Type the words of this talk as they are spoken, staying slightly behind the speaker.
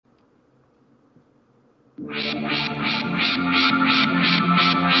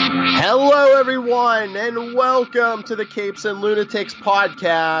Hello, everyone, and welcome to the Capes and Lunatics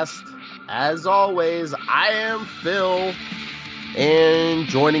podcast. As always, I am Phil, and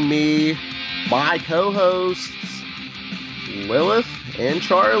joining me, my co-hosts, Lilith and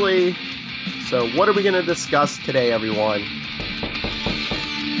Charlie. So, what are we going to discuss today, everyone?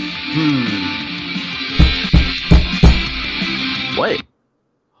 Wait,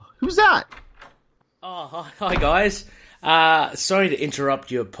 who's that? Oh, hi guys. Sorry to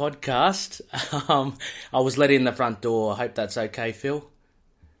interrupt your podcast. I was let in the front door. I hope that's okay, Phil.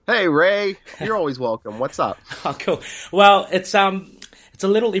 Hey, Ray. You're always welcome. What's up? Oh, cool. Well, it's a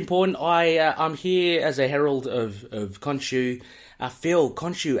little important. I'm here as a herald of Khonshu. Phil,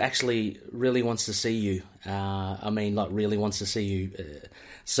 Khonshu actually really wants to see you. Really wants to see you.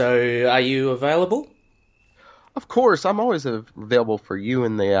 So, are you available? Of course. I'm always available for you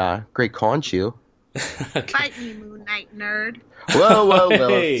and the great Khonshu. Okay. Fight me, Moon Knight nerd. Whoa,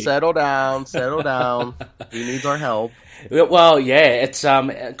 Hey. Settle down. He needs our help. Well, yeah, it's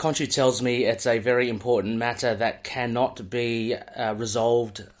Khonshu tells me it's a very important matter that cannot be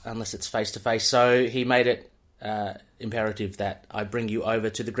resolved unless it's face to face. So he made it imperative that I bring you over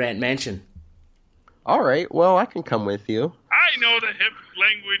to the Grant Mansion. All right. Well, I can come with you. I know the hip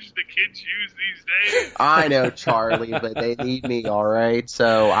language the kids use these days. I know, Charlie, but they need me. All right.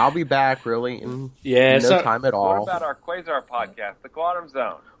 So I'll be back really in no time at all. What about our Quasar podcast, The Quantum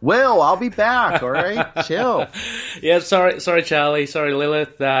Zone? Well, I'll be back. All right. Chill. Yeah, sorry, Charlie. Sorry,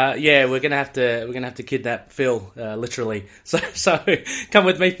 Lilith. We're gonna have to kidnap Phil, literally. So come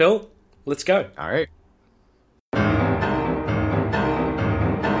with me, Phil. Let's go. All right.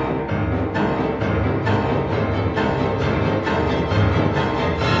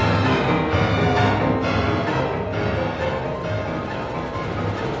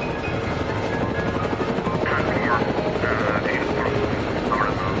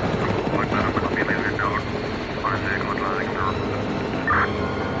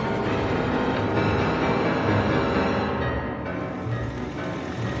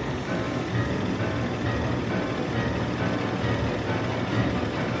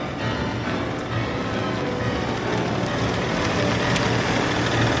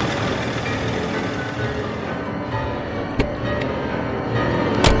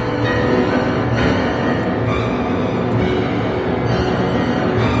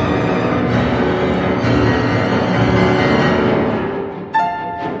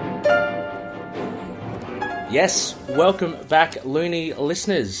 Yes, welcome back, Looney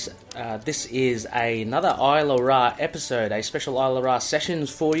listeners. This is another Isla Ra episode, a special Isla Ra sessions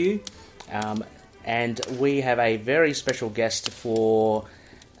for you, and we have a very special guest for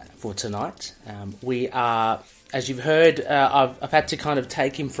tonight. We are, as you've heard, I've had to kind of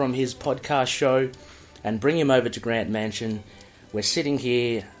take him from his podcast show and bring him over to Grant Mansion. We're sitting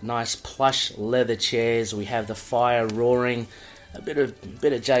here, nice plush leather chairs. We have the fire roaring. A bit of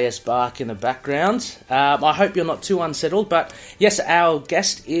JS bark in the background. I hope you're not too unsettled, but yes, our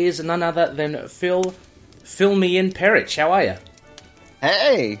guest is none other than Phil Me in Perich. How are you?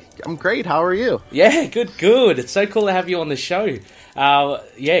 Hey, I'm great. How are you? Yeah, good. It's so cool to have you on the show.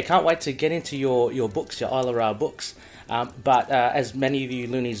 Can't wait to get into your books, your Isla Ra books. But as many of you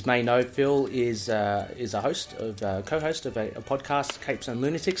loonies may know, Phil is a co-host of a podcast, Capes and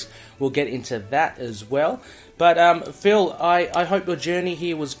Lunatics. We'll get into that as well. But Phil, I hope your journey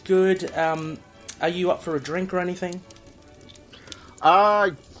here was good. Are you up for a drink or anything?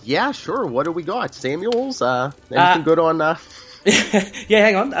 Yeah, sure. What do we got? Samuel's? Anything good on? Yeah,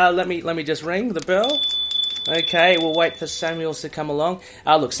 hang on. Let me just ring the bell. Okay, we'll wait for Samuels to come along.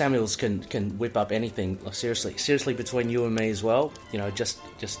 Look, Samuels can whip up anything. Like, seriously, between you and me as well. You know, just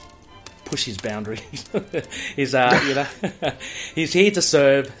push his boundaries. He's he's here to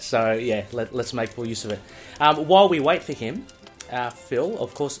serve. So yeah, let's make full use of it. While we wait for him, Phil,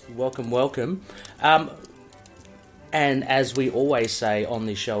 of course, welcome. And as we always say on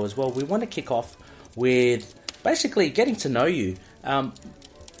this show as well, we want to kick off with basically getting to know you.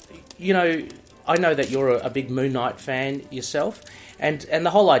 I know that you're a big Moon Knight fan yourself, and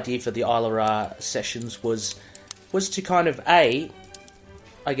the whole idea for the Isla Ra sessions was to kind of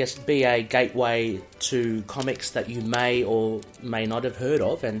be a gateway to comics that you may or may not have heard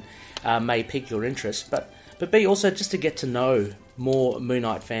of and may pique your interest, but B, also just to get to know more Moon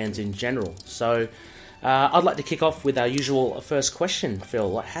Knight fans in general. So I'd like to kick off with our usual first question,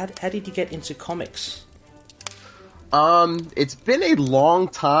 Phil. How did you get into comics? It's been a long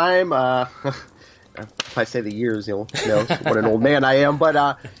time. If I say the years, you'll know what an old man I am.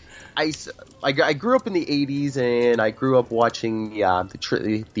 But I grew up in the 80s, and I grew up watching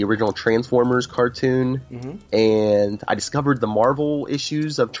the original Transformers cartoon, and I discovered the Marvel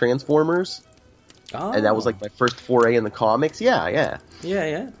issues of Transformers, and that was like my first foray in the comics. Yeah.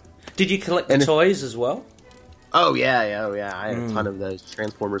 Did you collect the toys as well? Oh yeah. I had a ton of those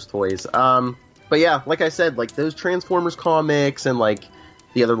Transformers toys. But yeah, like I said, like those Transformers comics and like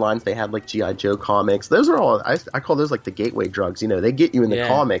the other lines they had, like G.I. Joe comics, those are all, I call those like the gateway drugs, you know, they get you in the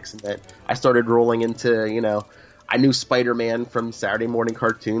comics, and that I started rolling into, you know, I knew Spider-Man from Saturday morning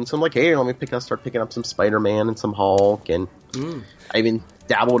cartoons, so I'm like, hey, let me start picking up some Spider-Man and some Hulk, and I even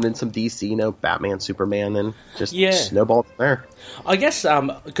dabbled in some DC, you know, Batman, Superman, and just snowballed from there. I guess,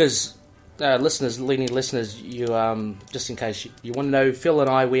 because... listeners, you just in case you want to know, Phil and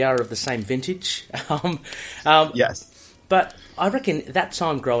I, we are of the same vintage. Yes. But I reckon that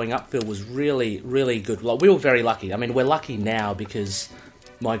time growing up, Phil, was really, really good. Like, we were very lucky. I mean, we're lucky now because,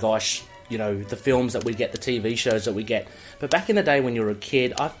 my gosh, you know, the films that we get, the TV shows that we get. But back in the day when you were a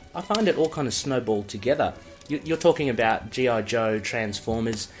kid, I find it all kind of snowballed together. You're talking about G.I. Joe,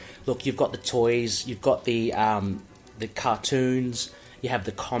 Transformers. Look, you've got the toys, you've got the cartoons, you have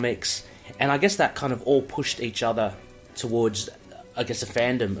the comics. And I guess that kind of all pushed each other towards, I guess, a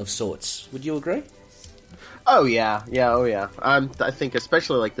fandom of sorts. Would you agree? Oh, yeah. I think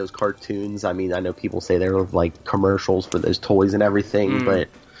especially, like, those cartoons, I mean, I know people say they're, like, commercials for those toys and everything, but...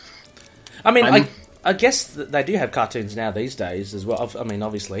 I mean, I guess they do have cartoons now these days as well. I mean,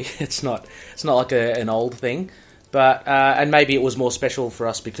 obviously, it's not like an old thing. But and maybe it was more special for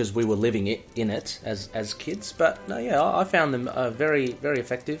us because we were living in it as kids. But, no, yeah, I found them very, very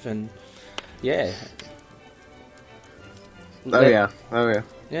effective and... Yeah. Yeah.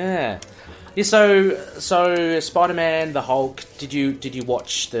 Yeah. So Spider-Man, the Hulk. Did you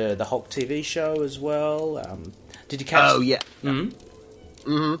watch the Hulk TV show as well? Did you catch? Oh yeah.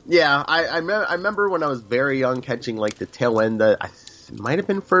 Yeah, I remember when I was very young catching like the tail end. That might have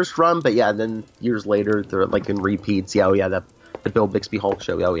been first run, but yeah. And then years later, they're like in repeats. Yeah, the Bill Bixby Hulk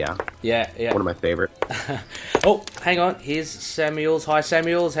show. Oh yeah. Yeah. One of my favorite. Oh, hang on. Here's Samuels. Hi,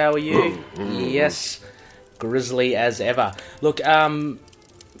 Samuels. How are you? Yes, grizzly as ever. Look,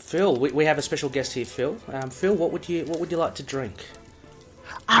 Phil, we have a special guest here. Phil, Phil, what would you like to drink?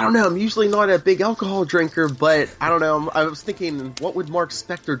 I don't know. I'm usually not a big alcohol drinker, but I don't know. I was thinking, what would Mark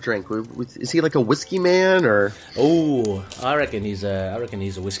Spector drink? Is he like a whiskey man or? Oh, I reckon he's a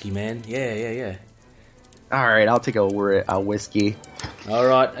whiskey man. Yeah. All right, I'll take a whiskey. All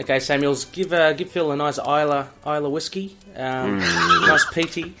right, okay, Samuels, give Phil a nice Isla whiskey, nice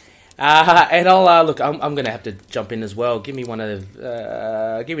peaty, and I'll look. I'm going to have to jump in as well. Give me an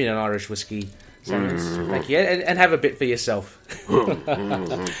Irish whiskey, Samuels. Thank you, and have a bit for yourself.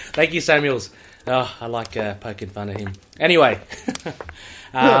 Thank you, Samuels. Oh, I like poking fun at him. Anyway,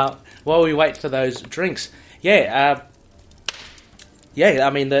 while we wait for those drinks, yeah, I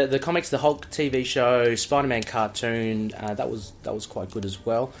mean the comics, the Hulk TV show, Spider-Man cartoon, that was quite good as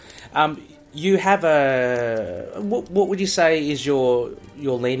well. You have what would you say is your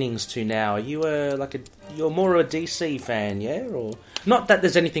leanings to now? Are you you're more a DC fan, yeah, or not that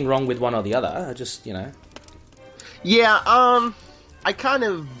there's anything wrong with one or the other? I just Yeah, I kind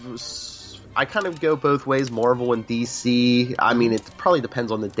of go both ways, Marvel and DC. I mean, it probably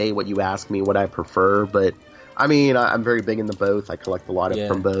depends on the day what you ask me what I prefer, but. I mean, I'm very big into both. I collect a lot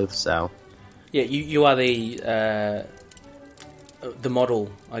from both, so... Yeah, you are the model,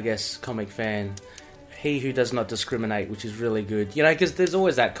 I guess, comic fan. He who does not discriminate, which is really good. You know, because there's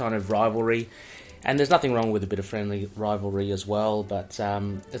always that kind of rivalry, and there's nothing wrong with a bit of friendly rivalry as well, but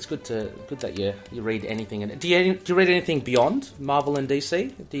it's good that you read anything. Do you read anything beyond Marvel and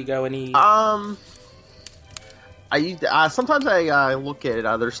DC? Do you go any... Sometimes I look at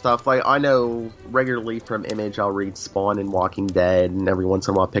other stuff. Like I know regularly from Image, I'll read Spawn and Walking Dead, and every once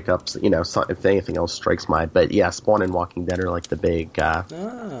in a while pick up, if anything else strikes my. But yeah, Spawn and Walking Dead are like the big.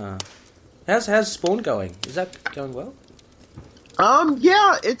 How's Spawn going? Is that going well?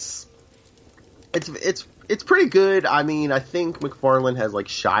 Yeah, it's pretty good. I mean, I think McFarlane has like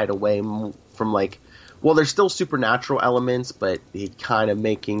shied away from there's still supernatural elements, but he kind of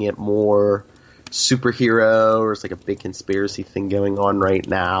making it more superhero, or it's like a big conspiracy thing going on right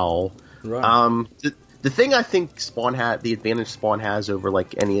now. Right. The thing I think the advantage Spawn has over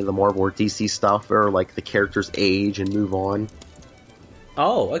like any of the Marvel or DC stuff, are like the characters age and move on.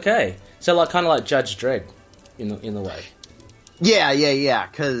 Oh, okay. So kind of like Judge Dredd in the way. Yeah.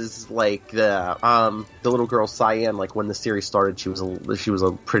 Because like the little girl Cyan, like when the series started, she was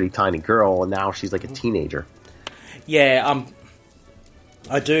a pretty tiny girl, and now she's like a teenager. Yeah.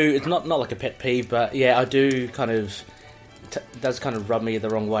 I do. It's not like a pet peeve, but yeah, I do kind of does kind of rub me the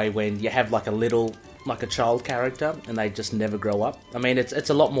wrong way when you have like a child character and they just never grow up. I mean, it's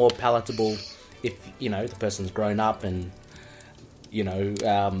a lot more palatable if, you know, the person's grown up and, you know,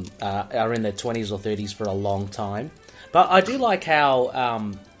 are in their 20s or 30s for a long time. But I do like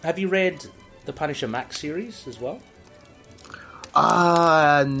how... have you read the Punisher Max series as well?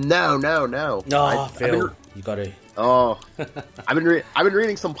 No. No, Phil, you got to... Oh, I've been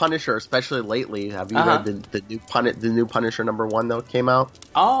reading some Punisher, especially lately. Have you read the new Punisher #1 that came out?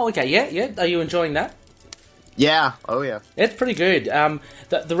 Oh, okay, yeah. Are you enjoying that? Yeah. Oh, yeah. It's pretty good.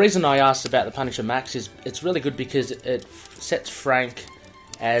 The reason I asked about the Punisher Max is it's really good because it sets Frank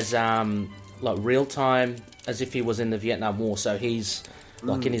as like real time, as if he was in the Vietnam War. So he's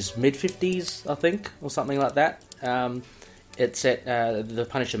like in his mid-50s, I think, or something like that. It's set the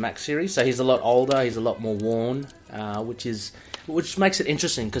Punisher Max series, so he's a lot older, he's a lot more worn, which makes it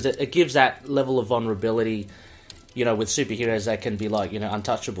interesting because it gives that level of vulnerability. You know, with superheroes, they can be like, you know,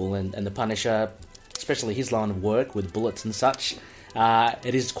 untouchable, and the Punisher, especially his line of work with bullets and such,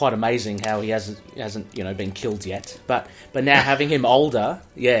 it is quite amazing how he hasn't you know, been killed yet. But now having him older,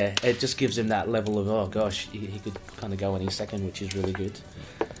 yeah, it just gives him that level of, oh gosh, he could kind of go any second, which is really good.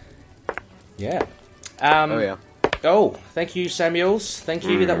 Yeah. Oh yeah. Oh, thank you, Samuels. Thank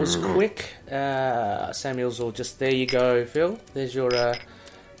you. That was quick. Samuels, or just there you go, Phil. There's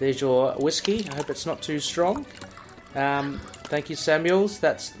your whiskey. I hope it's not too strong. Thank you, Samuels.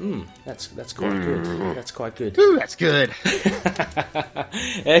 That's quite good. That's quite good. Ooh, that's good.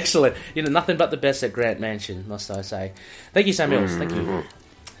 Excellent. You know, nothing but the best at Grant Mansion, must I say. Thank you, Samuels. Thank you.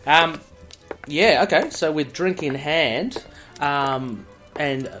 Yeah. Okay. So with drink in hand, and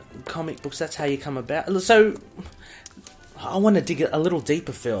comic books, that's how you come about. So I want to dig a little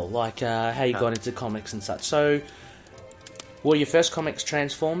deeper, Phil, like how you got into comics and such. So were your first comics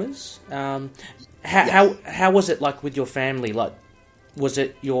Transformers? How was it like with your family? Like, was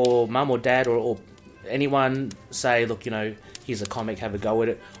it your mum or dad or anyone say, look, you know, here's a comic, have a go at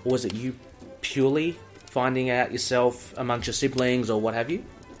it? Or was it you purely finding out yourself amongst your siblings or what have you?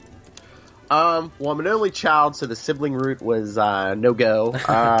 Well, I'm an only child, so the sibling route was no go.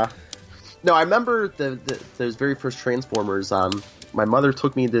 No, I remember those very first Transformers. My mother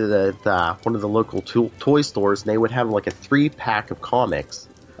took me to one of the local toy stores, and they would have like a 3-pack of comics.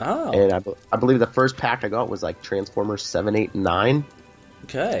 Oh. And I believe the first pack I got was like Transformers 7, 8, and 9.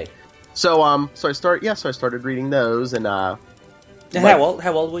 Okay. So I started reading those, and How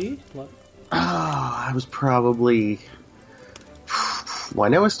old were you? What? I was probably... Well, I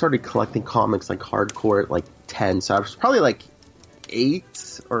know I started collecting comics like hardcore at like 10, so I was probably like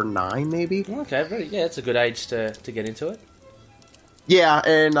 8 or 9 maybe. Okay, it's a good age to get into it. Yeah,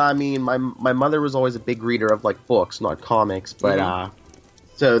 and I mean, my mother was always a big reader of like books, not comics, but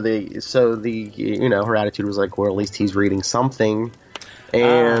so the you know, her attitude was like, well, at least he's reading something,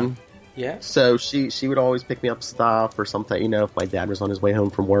 and yeah. So she would always pick me up stuff or something. You know, if my dad was on his way home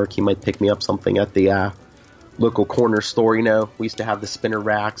from work, he might pick me up something at the local corner store. You know, we used to have the spinner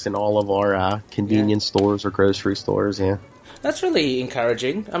racks in all of our convenience stores or grocery stores. Yeah, that's really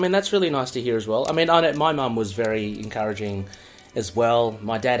encouraging. I mean, that's really nice to hear as well. I mean, I know my mum was very encouraging as well.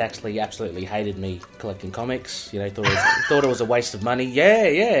 My dad actually absolutely hated me collecting comics. You know, thought it was a waste of money.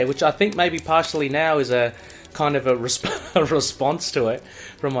 Yeah, which I think maybe partially now is a kind of a response to it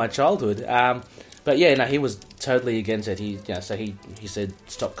from my childhood. But yeah, no, he was totally against it. He said,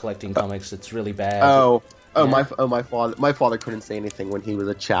 stop collecting comics. It's really bad. My father couldn't say anything when he was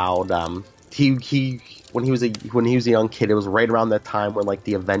a child. When he was a young kid, it was right around that time when like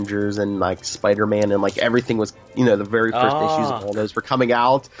the Avengers and like Spider-Man and like everything was, you know, the very first issues of all those were coming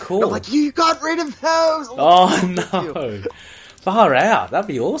out. Cool. I'm like, you got rid of those. Oh no, far out. That'd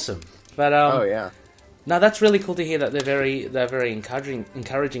be awesome. But oh yeah. No, that's really cool to hear that they're very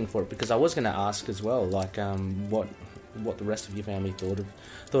encouraging for it, because I was going to ask as well, like what the rest of your family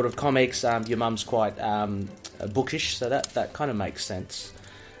thought of comics. Your mum's quite bookish, so that kind of makes sense.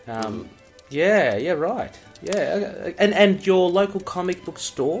 Yeah, right. Yeah, and your local comic book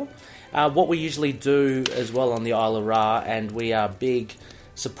store. What we usually do as well on the Isle of Ra, and we are big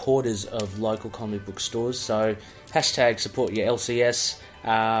supporters of local comic book stores. So # support your LCS.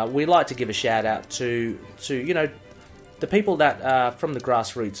 We like to give a shout out to you know, the people that from the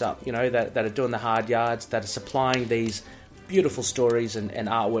grassroots up, you know, that are doing the hard yards, that are supplying these beautiful stories and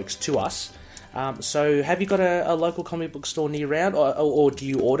artworks to us. So have you got a local comic book store near around, or do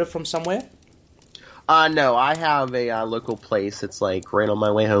you order from somewhere? No, I have a local place. It's like right on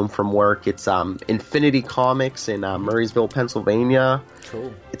my way home from work. It's Infinity Comics in Murraysville, Pennsylvania.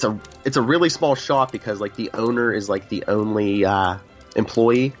 Cool. It's a really small shop because like the owner is like the only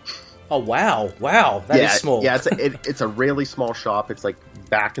employee. Oh wow, that is small. Yeah, it's a really small shop. It's like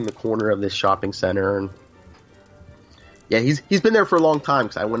back in the corner of this shopping center, and yeah, he's been there for a long time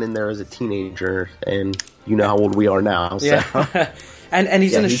because I went in there as a teenager, and you know how old we are now. So. Yeah, and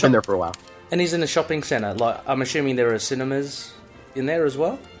he's he's been there for a while. And he's in a shopping center. Like, I'm assuming there are cinemas in there as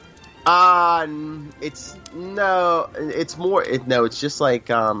well. It's just like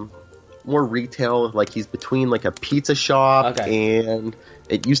more retail. Like he's between like a pizza shop and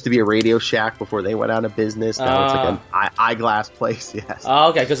it used to be a Radio Shack before they went out of business. Now it's like an eyeglass place. Yes. Oh,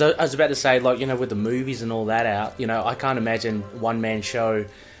 okay. Because I was about to say, like, you know, with the movies and all that out, you know, I can't imagine one man show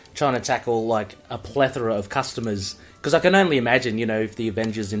trying to tackle like a plethora of customers. Because I can only imagine, you know, if the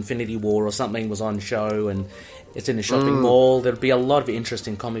Avengers Infinity War or something was on show and it's in a shopping mall, there'd be a lot of interest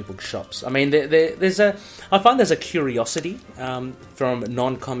in comic book shops. I mean, I find there's a curiosity from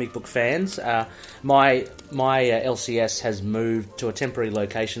non-comic book fans. My LCS has moved to a temporary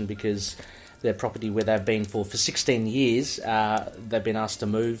location because their property where they've been for 16 years, they've been asked to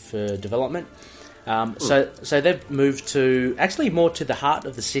move for development. So they've moved to actually more to the heart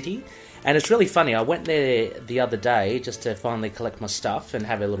of the city. And it's really funny. I went there the other day just to finally collect my stuff and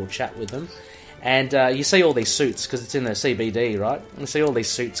have a little chat with them. And you see all these suits, because it's in the CBD, right? You see all these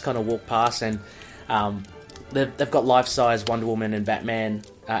suits kind of walk past, and they've got life-size Wonder Woman and Batman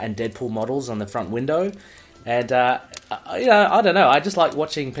and Deadpool models on the front window. And, you know, I don't know. I just like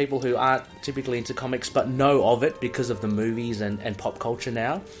watching people who aren't typically into comics but know of it because of the movies and pop culture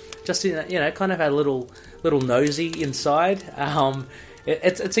now. Just, you know, kind of a little nosy inside.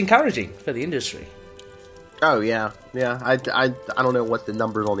 It's encouraging for the industry. Oh yeah. I don't know what the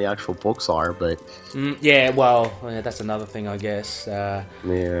numbers on the actual books are, but that's another thing, I guess. Yeah.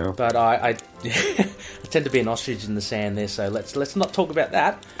 But I tend to be an ostrich in the sand there, so let's not talk about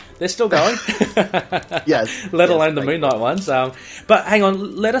that. They're still going. Yes. Let alone the Moon Knight ones. But hang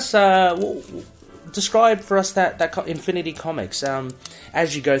on, let us describe for us that Infinity Comics.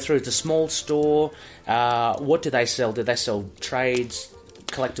 As you go through, it's a small store. What do they sell? Do they sell trades,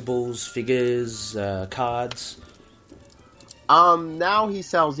 collectibles, figures, cards? Now he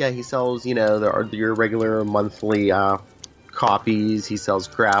sells, you know, your regular monthly copies. He sells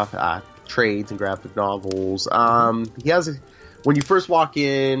trades and graphic novels. He has when you first walk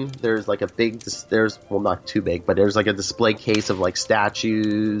in, there's like a big, not too big, but there's like a display case of like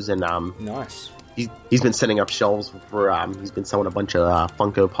statues and nice. He's been setting up shelves for he's been selling a bunch of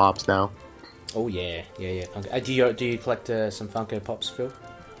Funko Pops now. Oh yeah. Do you collect some Funko Pops, Phil?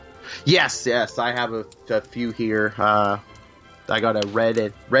 Yes, I have a few here. I got a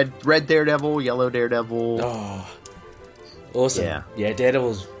red Daredevil, yellow Daredevil. Oh, awesome! Yeah,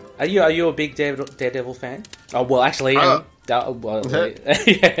 Daredevil's. Are you a big Daredevil fan? Oh well, actually, hang on. I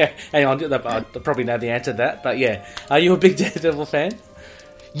probably know the answer to that, but yeah, are you a big Daredevil fan?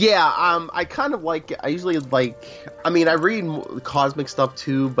 Yeah, I kind of like. I usually like. I mean, I read cosmic stuff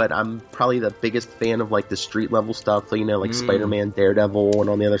too, but I'm probably the biggest fan of like the street level stuff. You know, like Spider-Man, Daredevil, and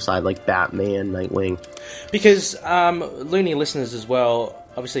on the other side, like Batman, Nightwing. Because Looney listeners as well.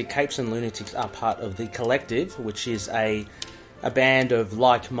 Obviously, Capes and Lunatics are part of the Collective, which is a band of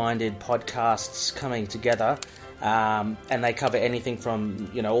like-minded podcasts coming together. And they cover anything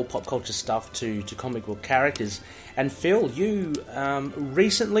from, you know, all pop culture stuff to comic book characters. And Phil, you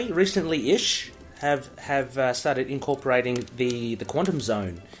recently-ish have started incorporating the Quantum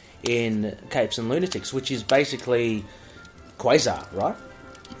Zone in Capes and Lunatics, which is basically Quasar, right?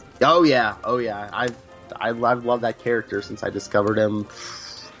 Oh yeah. I've loved that character since I discovered him.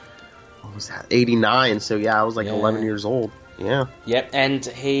 What was that? 89. So yeah, I was like 11 years old. Yeah. Yep, and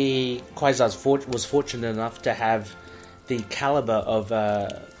Quasar was fortunate enough to have the caliber of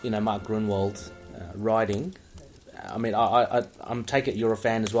Mark Gruenwald writing. I mean, I'm take it you're a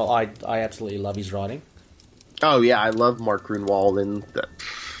fan as well. I absolutely love his writing. Oh yeah, I love Mark Gruenwald, and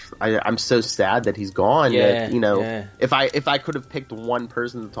I'm so sad that he's gone. Yeah, that, if I could have picked one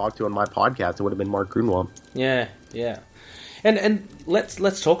person to talk to on my podcast, it would have been Mark Gruenwald. Yeah. And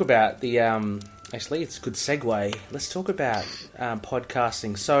let's talk about the. Actually, it's a good segue. Let's talk about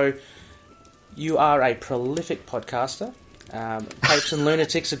podcasting. So, you are a prolific podcaster. Capes and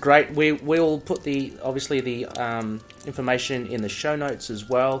Lunatics are great. We'll put the information in the show notes as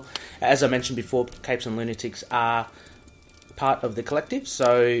well. As I mentioned before, Capes and Lunatics are part of the Collective.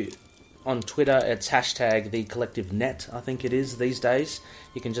 So, on Twitter, it's hashtag the Collective Net, I think it is these days.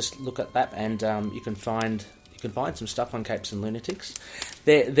 You can just look at that and you can find some stuff on Capes and Lunatics.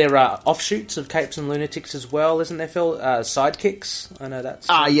 There are offshoots of Capes and Lunatics as well, isn't there, Phil? Sidekicks? I know that's...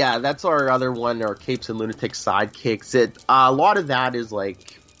 yeah, that's our other one, our Capes and Lunatics Sidekicks. A lot of that is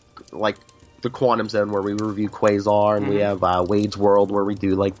like the Quantum Zone where we review Quasar, and we have Wade's World where we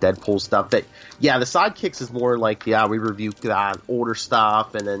do like Deadpool stuff. But yeah, the Sidekicks is more like we review older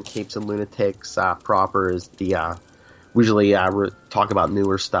stuff, and then Capes and Lunatics proper is the we usually talk about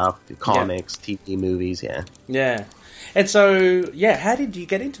newer stuff, comics, TV, movies. Yeah. And so, how did you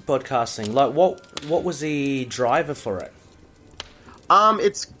get into podcasting? Like, what was the driver for it?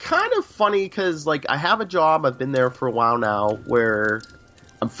 It's kind of funny because, like, I have a job. I've been there for a while now where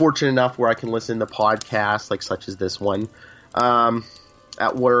I'm fortunate enough where I can listen to podcasts, like, such as this one,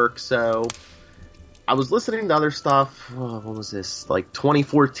 at work. So I was listening to other stuff. What was this? Like,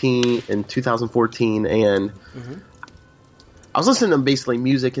 2014 and 2014. And I was listening to basically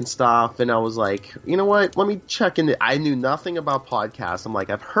music and stuff. And I was like, you know what? Let me check into I knew nothing about podcasts. I'm like,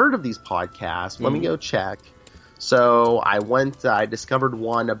 I've heard of these podcasts. Let me go check. So I I discovered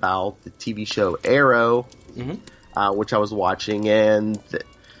one about the TV show Arrow, which I was watching, and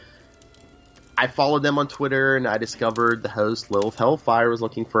I followed them on Twitter, and I discovered the host, Lilith Hellfire, was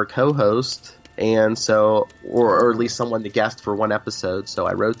looking for a co-host, and so, or at least someone to guest for one episode, so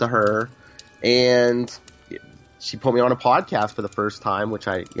I wrote to her, and she put me on a podcast for the first time, which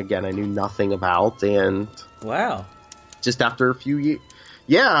I knew nothing about, and wow. Just after a few years,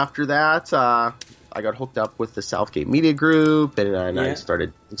 after that, I got hooked up with the Southgate Media Group, and I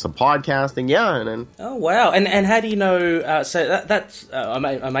started some podcasting. And then oh wow! And how do you know? So that's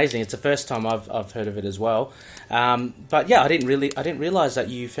amazing. It's the first time I've heard of it as well. But I didn't realize that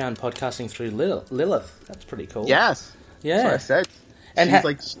you found podcasting through Lilith. That's pretty cool. Yes, yeah. That's what I said. And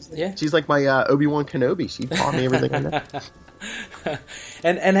she's like my Obi-Wan Kenobi. She taught me everything I know.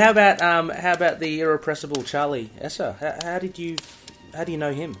 And how about the irrepressible Charlie Esser? How do you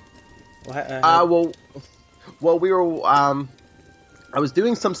know him? Well, we were. I was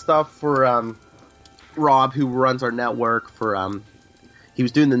doing some stuff for Rob, who runs our network. He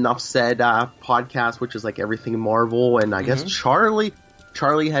was doing the Nuff Said podcast, which is like everything Marvel, and I guess Charlie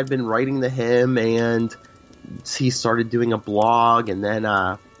had been writing to him, and he started doing a blog, and then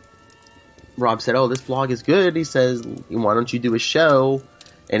Rob said, "Oh, this blog is good." He says, "Why don't you do a show?"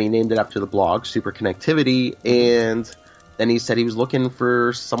 And he named it after the blog, Super Connectivity, and then he said he was looking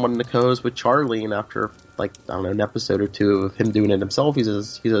for someone to co-host with Charlie, and after, like, I don't know, an episode or two of him doing it himself, he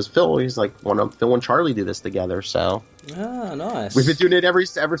says, Phil, he's like, Phil and Charlie do this together, so. Oh, nice. We've been doing it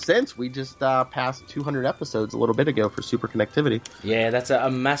ever since. We just passed 200 episodes a little bit ago for Super Connectivity. Yeah, that's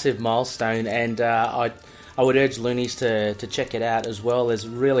a massive milestone, and I would urge loonies to check it out as well. There's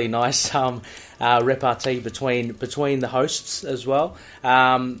really nice repartee between the hosts as well.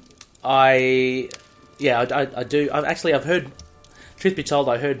 I do. I've heard. Truth be told,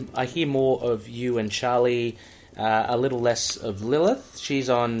 I hear more of you and Charlie, a little less of Lilith. She's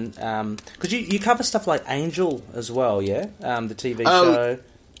on because you cover stuff like Angel as well, yeah. The TV show.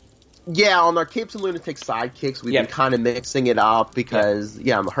 Yeah, on our Capes and Lunatics Sidekicks, we've been kind of mixing it up because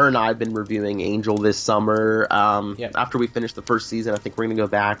her and I have been reviewing Angel this summer. After we finish the first season, I think we're going to go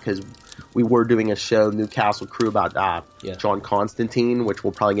back because we were doing a show, Newcastle Crew, about John Constantine, which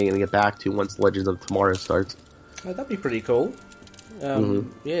we're probably going to get back to once Legends of Tomorrow starts. Oh, that'd be pretty cool.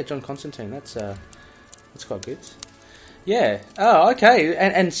 Yeah, John Constantine. That's quite good. Yeah. Oh, okay.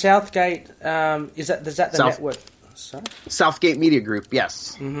 And Southgate, is that the network? Sorry? Southgate Media Group,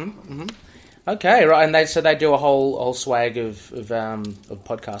 yes. Okay, right, and they do a whole swag of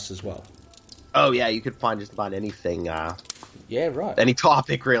podcasts as well. Oh yeah, you could find just about anything. Yeah, right. Any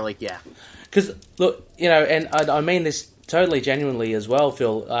topic, really. Yeah. Because look, and I mean this totally genuinely as well,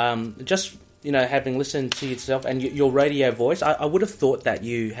 Phil. Just having listened to yourself and your radio voice, I would have thought that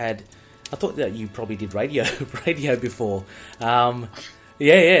you had. I thought that you probably did radio before. So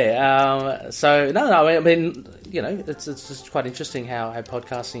no. I mean, it's just quite interesting how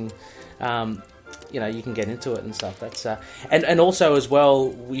podcasting, you can get into it and stuff. That's and also as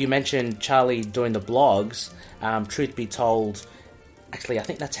well, you mentioned Charlie doing the blogs. Truth be told, actually, I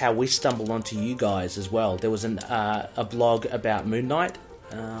think that's how we stumbled onto you guys as well. There was a blog about Moon Knight.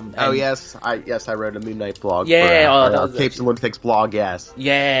 Yes, I wrote a Moon Knight blog. Yeah, for Capes and Lunatics blog. Yes.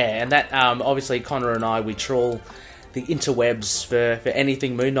 Yeah, and that obviously Connor and I, we trawl the interwebs for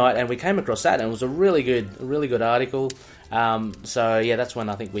anything Moon Knight, and we came across that, and it was a really good article. So that's when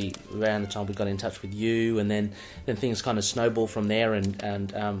I think around the time we got in touch with you, and then things kind of snowball from there.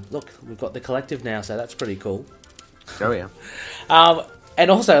 And look, we've got the collective now, so that's pretty cool. Oh yeah. And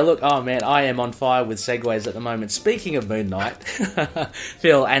also, look, oh man, I am on fire with segues at the moment. Speaking of Moon Knight,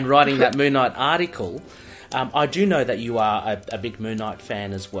 Phil, and writing that Moon Knight article, I do know that you are a big Moon Knight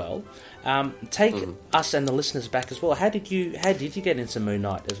fan as well. Take us and the listeners back as well. How did you get into Moon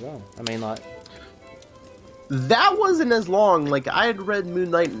Knight as well? I mean, like, That wasn't as long. Like, I had read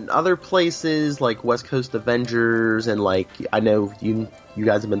Moon Knight in other places, like West Coast Avengers, and like, I know you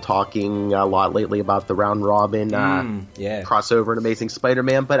guys have been talking a lot lately about the Round Robin crossover in Amazing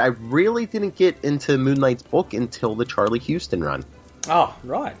Spider-Man, but I really didn't get into Moon Knight's book until the Charlie Houston run. Oh,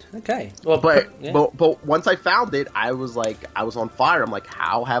 right. Okay. Well, but once I found it, I was on fire. I'm like,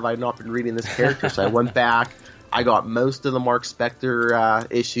 how have I not been reading this character? So I went back. I got most of the Mark Spector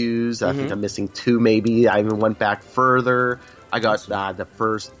issues. I think I'm missing 2 maybe. I even went back further. I got the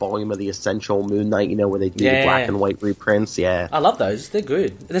first volume of the Essential Moon Knight, where they do the black and white reprints. Yeah. I love those. They're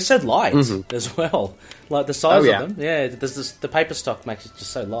good. They're so light as well. Like the size of them. Yeah, the paper stock makes it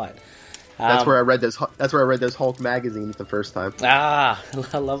just so light. That's where I read those. That's where I read those Hulk magazines the first time. Ah,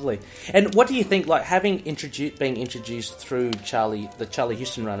 lovely. And what do you think? Like being introduced through the Charlie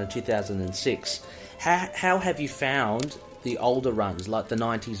Houston run in 2006. How have you found the older runs, like the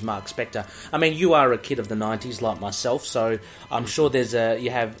 90s Mark Spector? I mean, you are a kid of the 90s like myself, so I'm sure you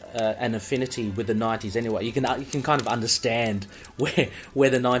have an affinity with the 90s anyway. You can kind of understand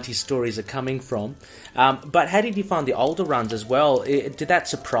where the 90s stories are coming from. But how did you find the older runs as well? Did that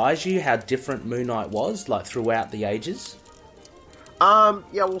surprise you, how different Moon Knight was, like throughout the ages? Yeah,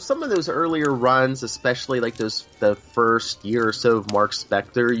 well, some of those earlier runs, especially like the first year or so of Mark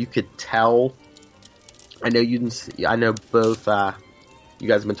Spector, you could tell. I know both you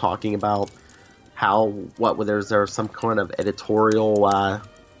guys have been talking about how there's some kind of editorial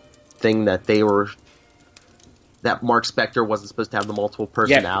thing that Mark Spector wasn't supposed to have the multiple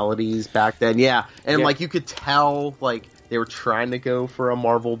personalities back then. Yeah, and like you could tell like they were trying to go for a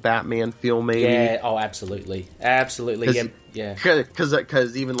Marvel Batman feel maybe. Yeah, oh absolutely. Yeah.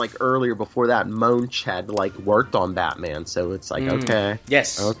 Because even like earlier before that, Munch had like worked on Batman, so it's like okay.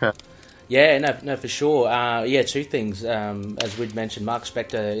 Yes. Okay. Yeah, no, for sure. 2 things. As we'd mentioned, Mark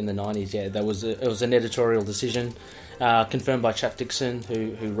Spector in the 90s, it was an editorial decision confirmed by Chuck Dixon,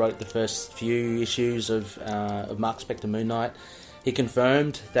 who wrote the first few issues of Mark Spector Moon Knight. He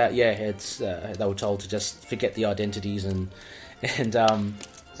confirmed that, they were told to just forget the identities and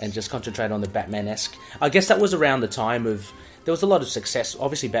just concentrate on the Batman-esque. I guess that was around the time of... There was a lot of success.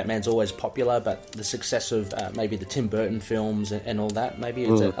 Obviously, Batman's always popular, but the success of maybe the Tim Burton films and all that, maybe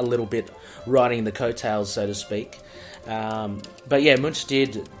it's a little bit riding the coattails, so to speak. But yeah, Munch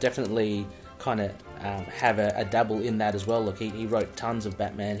did definitely kind of have a dabble in that as well. Look, he wrote tons of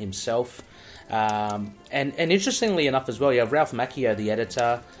Batman himself. And interestingly enough as well, you have Ralph Macchio, the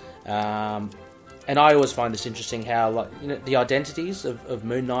editor. And I always find this interesting how the identities of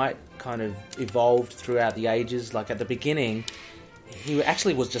Moon Knight kind of evolved throughout the ages. Like at the beginning, he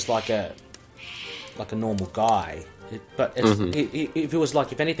actually was just like a normal guy. But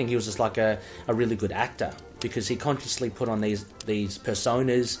if anything, he was just like a really good actor because he consciously put on these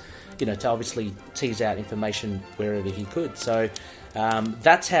personas, to obviously tease out information wherever he could. So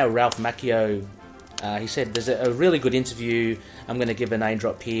that's how Ralph Macchio. He said there's a really good interview. I'm going to give a name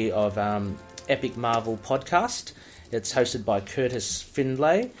drop here of Epic Marvel podcast. It's hosted by Curtis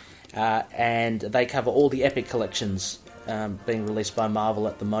Findlay, and they cover all the Epic collections being released by Marvel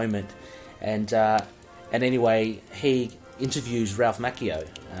at the moment. And anyway, he interviews Ralph Macchio,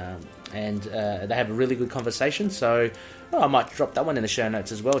 and they have a really good conversation. So I might drop that one in the show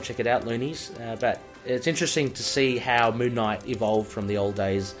notes as well. Check it out, loonies. But it's interesting to see how Moon Knight evolved from the old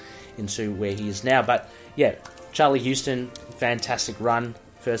days into where he is now. But yeah, Charlie Houston, fantastic run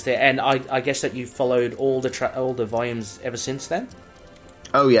first there, and I guess that you followed all the volumes ever since then.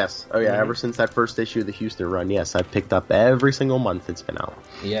 Oh yes, Ever since that first issue of the Houston run, yes, I've picked up every single month it's been out.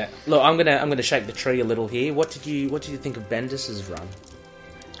 Yeah, look, I'm gonna shake the tree a little here. What did you think of Bendis's run?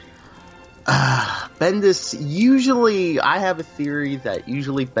 Bendis, usually, I have a theory that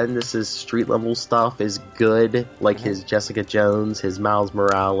usually Bendis's street level stuff is good, like his Jessica Jones, his Miles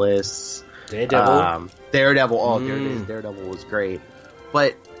Morales, Daredevil. Daredevil, there it is. Daredevil was great,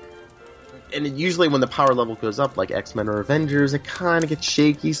 but usually when the power level goes up, like X-Men or Avengers, it kind of gets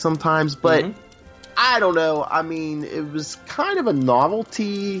shaky sometimes. But I don't know. I mean, it was kind of a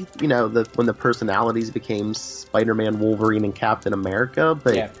novelty, when the personalities became Spider-Man, Wolverine, and Captain America,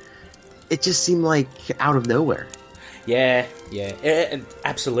 but. It just seemed like out of nowhere. Yeah. It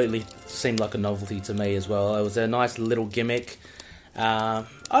absolutely seemed like a novelty to me as well. It was a nice little gimmick. I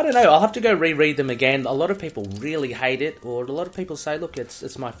don't know. I'll have to go reread them again. A lot of people really hate it, or a lot of people say, look,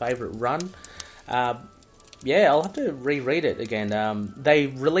 it's my favourite run. I'll have to reread it again. They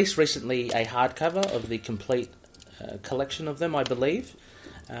released recently a hardcover of the complete collection of them, I believe.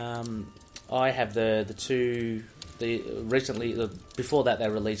 I have the two... Before that, they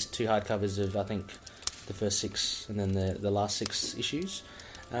released 2 hardcovers of, I think, the first 6 and then the last 6 issues.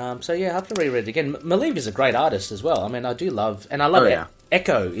 So yeah, I have to reread it again. Maleev is a great artist as well. I mean, I love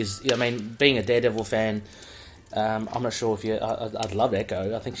Echo is. I mean, being a Daredevil fan, I'm not sure if you. I'd love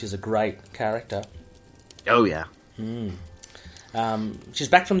Echo. I think she's a great character. Oh yeah. She's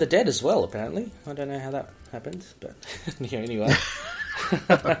back from the dead as well. Apparently, I don't know how that happened, but yeah, anyway.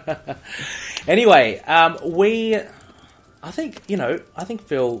 Anyway, I think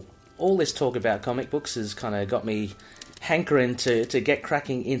Phil, all this talk about comic books has kind of got me hankering to get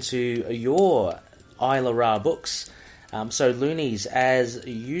cracking into your Isla Ra books. So Loonies, as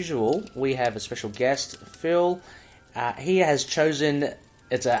usual, we have a special guest, Phil. He has chosen,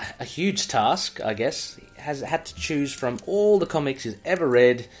 it's a huge task, I guess, has had to choose from all the comics he's ever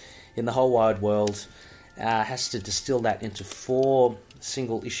read in the whole wide world, has to distill that into 4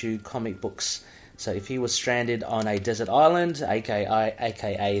 single-issue comic books. So if he was stranded on a desert island,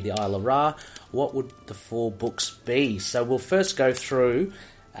 aka the Isla Ra, what would the 4 books be? So we'll first go through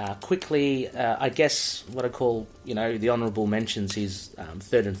quickly, I guess, what I call, the honourable mentions, his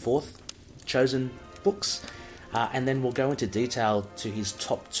 3rd and 4th chosen books. And then we'll go into detail to his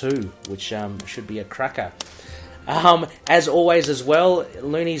top 2, which should be a cracker. As always as well,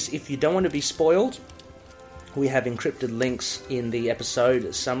 Loonies, if you don't want to be spoiled, we have encrypted links in the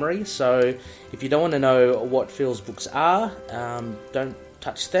episode summary. So if you don't want to know what Phil's books are, don't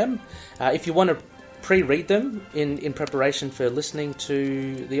touch them. If you want to pre-read them in preparation for listening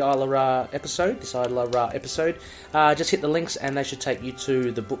to the Isla Ra episode, just hit the links and they should take you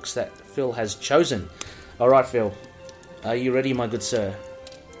to the books that Phil has chosen. Alright, Phil, are you ready, my good sir?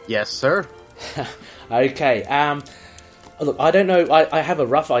 Yes, sir. Okay, look, I don't know, I have a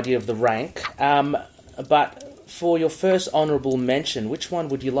rough idea of the rank, but for your first honourable mention, which one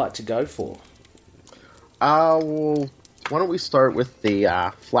would you like to go for? Well, why don't we start with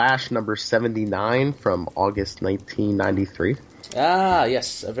the Flash number 79 from August 1993. Ah,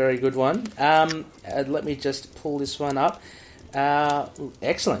 yes, a very good one. Let me just pull this one up.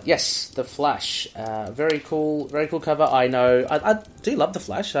 Excellent. Yes, The Flash. Very cool cover. I know. I do love The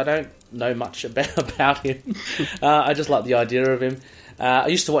Flash. I don't know much about him. I just like the idea of him. I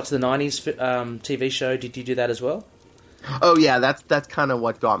used to watch the 90s TV show. Did you do that as well? Oh yeah, that's kind of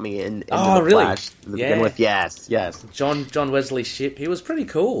what got me into The really? Flash to begin with. Yes. John Wesley Shipp. He was pretty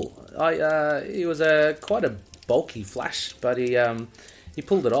cool. He was quite a bulky Flash, but he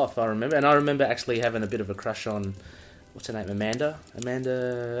pulled it off. I remember, and I remember actually having a bit of a crush on. What's her name? Amanda,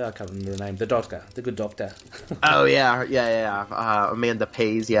 I can't remember her name. The doctor, the good doctor. Oh yeah. Amanda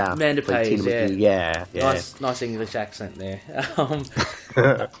Pays, yeah. Amanda Pays, yeah. Nice English accent there.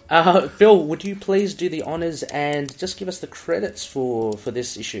 Phil, would you please do the honours and just give us the credits for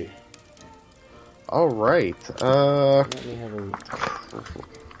this issue? All right. Let me have a look.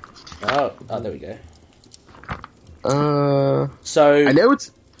 Oh, there we go. So I know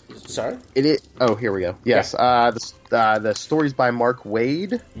it's. Sorry? Oh, here we go. Yes. Yeah. The story's by Mark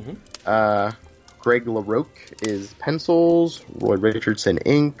Waid. Mm-hmm. Greg LaRocque is pencils. Roy Richardson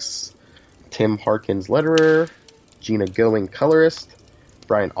inks. Tim Harkins letterer. Gina Going colorist.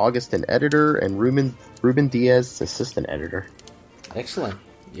 Brian Augustin editor. And Ruben Diaz assistant editor. Excellent.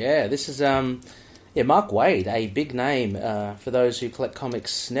 Yeah, this is Mark Waid, a big name for those who collect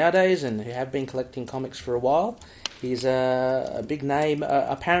comics nowadays and who have been collecting comics for a while. He's a big name.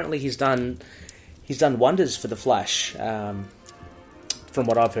 Apparently, he's done wonders for the Flash, from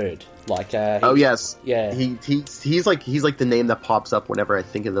what I've heard. Oh yes, yeah. He's like the name that pops up whenever I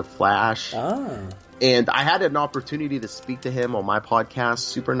think of the Flash. Ah. And I had an opportunity to speak to him on my podcast.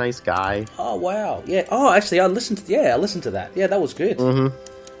 Super nice guy. Oh wow, yeah. Oh, actually, I listened to that. Yeah, that was good.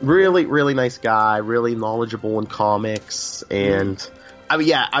 Mm-hmm. Really, really nice guy. Really knowledgeable in comics and. He's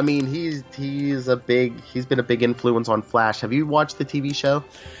been a big influence on Flash. Have you watched the TV show?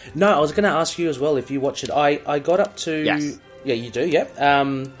 No, I was going to ask you as well if you watch it. I got up to... Yes. Yeah, you do, yep.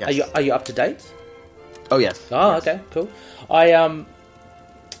 Yes. Are you up to date? Oh, yes. Oh, yes. Okay, cool. I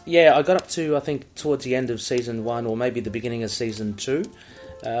got up to, I think, towards the end of Season 1 or maybe the beginning of Season 2.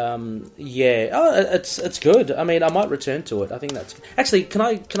 It's good. I mean, I might return to it. I think that's... Actually, can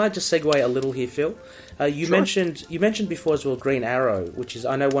I just segue a little here, Phil? You sure. mentioned before as well Green Arrow, which is,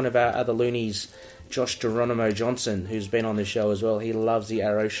 I know one of our other loonies, Josh Geronimo Johnson, who's been on the show as well. He loves the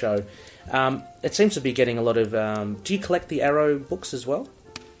Arrow show. It seems to be getting a lot of... do you collect the Arrow books as well?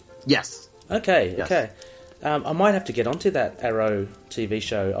 Yes. Okay, yes. Okay. I might have to get onto that Arrow TV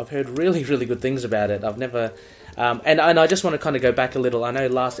show. I've heard really, really good things about it. I've never... and I just want to kind of go back a little. I know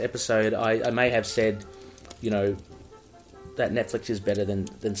last episode I may have said, that Netflix is better than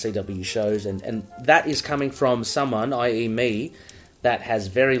CW shows, and that is coming from someone, i.e. me, that has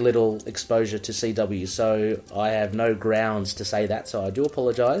very little exposure to CW, so I have no grounds to say that. So I do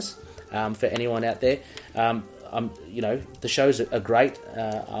apologise for anyone out there. The shows are great,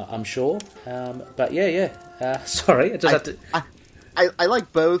 I'm sure. But sorry, I just have to. I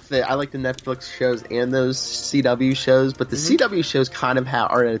like both. I like the Netflix shows and those CW shows, but the CW shows kind of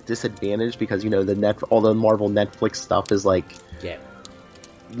are at a disadvantage because all the Marvel Netflix stuff is like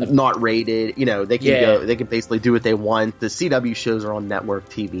not rated. They can they can basically do what they want. The CW shows are on network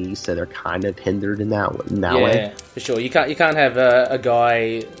TV, so they're kind of hindered in that way. Yeah, for sure. You can't have a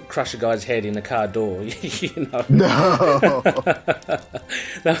guy crush a guy's head in a car door. No.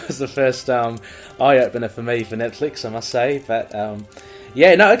 That was the first eye opener for me for Netflix, I must say. But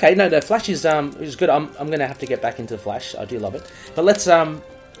the Flash is good. I'm going to have to get back into the Flash. I do love it. But let's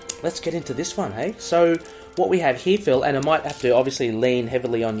get into this one, hey? So what we have here, Phil, and I might have to obviously lean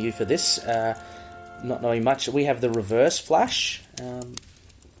heavily on you for this, not knowing much. We have the Reverse Flash.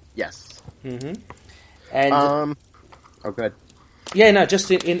 Yes. Mm-hmm. And good. Yeah, no, just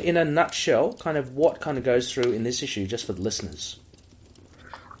in a nutshell, kind of what kind of goes through in this issue, just for the listeners.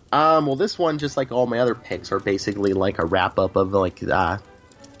 Well, this one, just like all my other picks, are basically like a wrap-up of like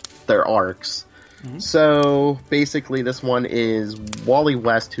their arcs. Mm-hmm. So, basically, this one is Wally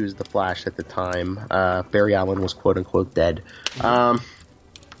West, who's the Flash at the time. Barry Allen was quote-unquote dead. Mm-hmm.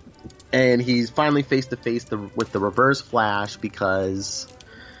 And he's finally face-to-face with the Reverse Flash because,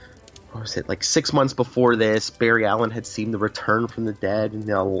 what was it, like 6 months before this, Barry Allen had seemed to return from the dead,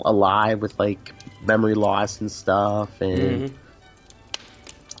 alive with, like, memory loss and stuff. And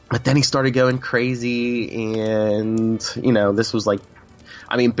But then he started going crazy, and, this was like,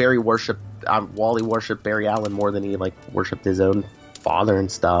 Wally worshipped Barry Allen more than he worshipped his own father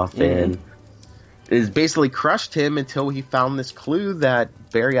and stuff, and it basically crushed him until he found this clue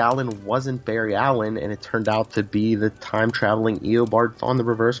that Barry Allen wasn't Barry Allen, and it turned out to be the time-traveling Eobard Thawne, the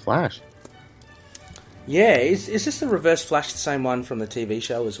Reverse Flash. Yeah, is this the Reverse Flash the same one from the TV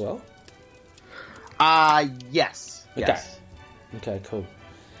show as well? Yes. Okay. Yes. Okay, cool.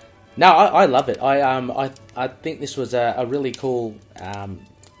 No, I love it. I think this was a really cool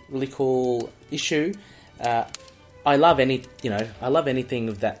issue. I love anything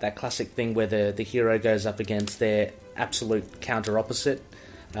of that classic thing where the hero goes up against their absolute counter opposite,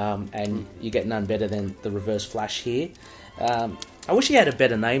 and you get none better than the Reverse Flash here. I wish he had a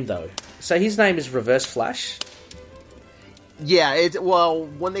better name though. So his name is Reverse Flash. Yeah,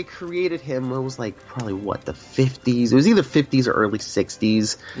 when they created him, it was probably the 50s. It was either 50s or early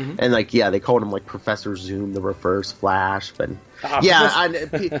 60s, and they called him Professor Zoom, the Reverse Flash. But I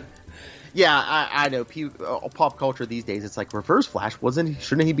know. Pop culture these days, it's Reverse Flash.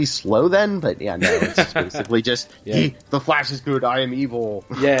 Shouldn't he be slow then? But no, it's basically just the Flash is good. I am evil.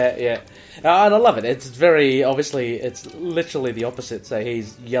 Yeah. And I love it. It's very obviously. It's literally the opposite. So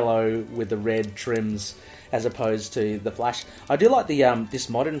he's yellow with the red trims, as opposed to the Flash. I do like the this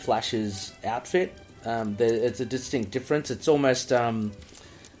modern Flash's outfit. It's a distinct difference. It's almost kind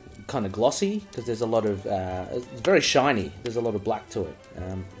of glossy because there's a lot of it's very shiny. There's a lot of black to it.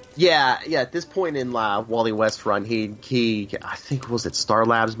 Yeah. At this point in Wally West run, he I think Star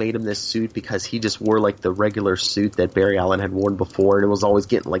Labs made him this suit because he just wore the regular suit that Barry Allen had worn before, and it was always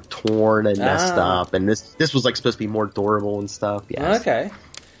getting torn and messed up. And this was supposed to be more durable and stuff. Yes. Okay.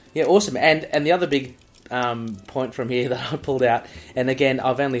 Yeah, awesome. And the other big point from here that I pulled out, and again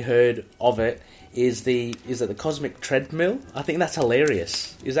I've only heard of it, is it the Cosmic Treadmill? I think that's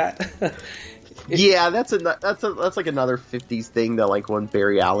hilarious. Is that? Yeah, that's another 50s thing that when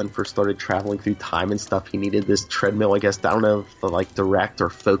Barry Allen first started traveling through time and stuff, he needed this treadmill, I guess, I don't know, to direct or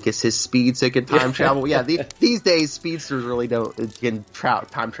focus his speed so he could time travel. Yeah, these days speedsters really can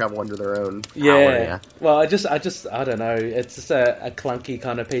time travel under their own power. Yeah. Well, I don't know. It's just a clunky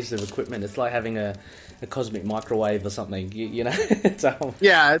kind of piece of equipment. It's like having a cosmic microwave or something, you know. It's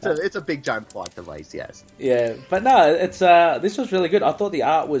a big giant plot device, yes. Yeah, but no, it's this was really good. I thought the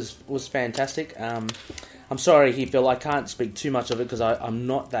art was fantastic. I'm sorry, Phil, I can't speak too much of it because I'm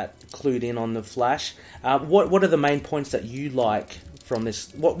not that clued in on the Flash. What are the main points that you like from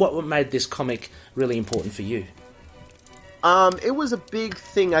this? What made this comic really important for you? It was a big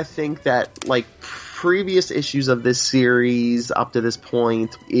thing, I think, that previous issues of this series up to this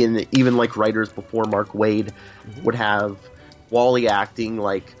point, in even writers before Mark Waid would have Wally acting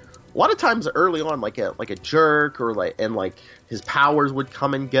a lot of times early on like a jerk, or and his powers would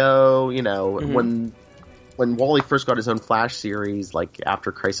come and go. When Wally first got his own Flash series,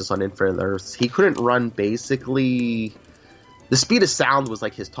 after Crisis on Infinite Earths, he couldn't run basically. The speed of sound was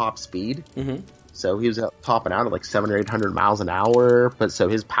his top speed. So he was topping out at 700 or 800 miles an hour, but so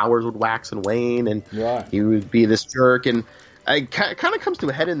his powers would wax and wane, and he would be this jerk. And it kind of comes to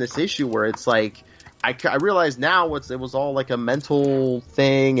a head in this issue where it's like I realize now it was all like a mental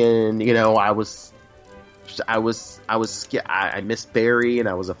thing, and I missed Barry and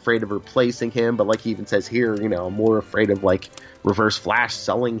I was afraid of replacing him, but like he even says here, I'm more afraid of like Reverse Flash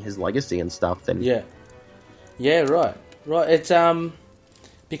selling his legacy and stuff than right. It's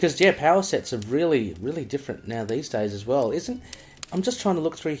because power sets are really really different now these days as well. I'm just trying to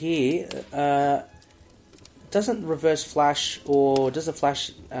look through here. Doesn't Reverse Flash or does the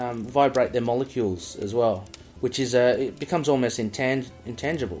Flash vibrate their molecules as well? Which is it becomes almost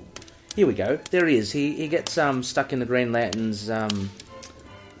intangible. Here we go. There he is. He gets stuck in the Green Lantern's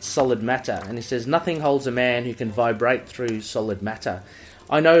solid matter, and he says nothing holds a man who can vibrate through solid matter.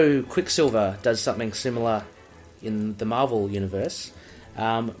 I know Quicksilver does something similar in the Marvel universe,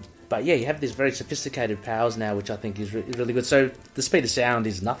 but you have these very sophisticated powers now, which I think is really good. So the speed of sound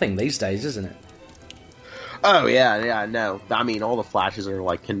is nothing these days, isn't it? Oh yeah, no. I mean, all the Flashes are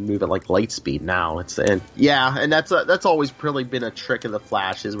like can move at like light speed now. And that's always really been a trick of the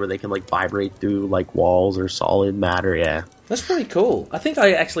Flashes, where they can like vibrate through like walls or solid matter. Yeah, that's pretty cool. I think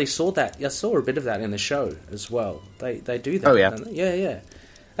I actually saw that. I saw a bit of that in the show as well. They do that. Oh yeah, yeah.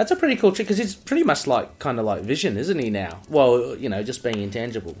 That's a pretty cool trick because he's pretty much like kind of like Vision, isn't he now? Well, just being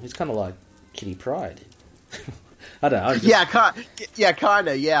intangible. He's kind of like Kitty Pryde. I don't know. Kind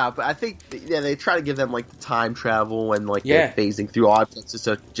of. But I think they try to give them like the time travel and like they're phasing through objects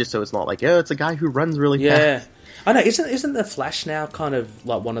just so it's not like it's a guy who runs really fast. I know. Isn't the Flash now kind of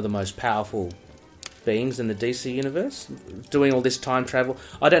like one of the most powerful beings in the DC universe, doing all this time travel?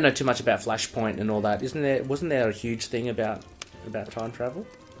 I don't know too much about Flashpoint and all that. Wasn't there a huge thing about time travel?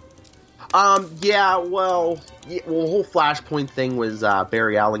 The whole Flashpoint thing was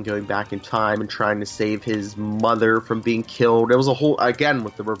Barry Allen going back in time and trying to save his mother from being killed. It was a whole, again,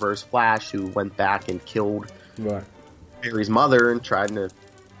 with the Reverse Flash who went back and killed Barry's mother and tried to,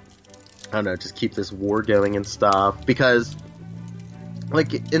 I don't know, just keep this war going and stuff. Because,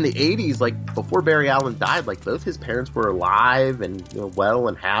 like, in the 80s, like, before Barry Allen died, like, both his parents were alive and, well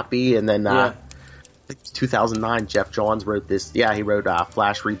and happy, and then, 2009, Jeff Johns wrote this. Yeah, he wrote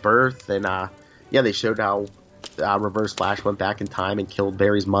Flash Rebirth, and they showed how Reverse Flash went back in time and killed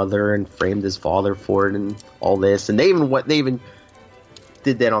Barry's mother and framed his father for it, and all this. And they even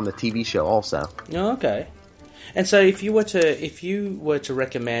did that on the TV show also. Oh, okay. And so, if you were to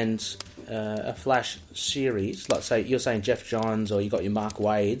recommend a Flash series, like say you're saying Jeff Johns or you got your Mark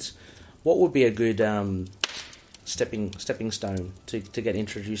Waid's, what would be a good stepping stone to get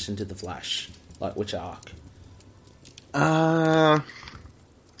introduced into the Flash? Like which arc? The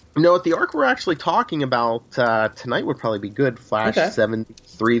arc we're actually talking about tonight would probably be good. Flash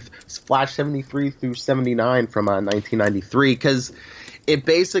 73 through 79 from 1993, because it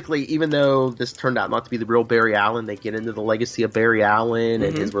basically, even though this turned out not to be the real Barry Allen, they get into the legacy of Barry Allen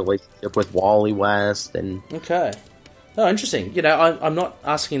and his relationship with Wally West. And oh, interesting. I'm not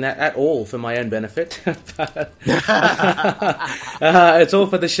asking that at all for my own benefit. But, it's all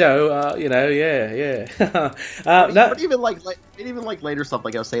for the show. But even like later stuff,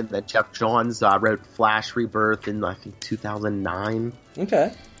 like I was saying that Jeff Johns wrote Flash Rebirth in I think 2009.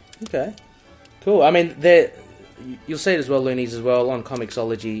 Okay, cool. I mean, you'll see it as well, Loonies, as well on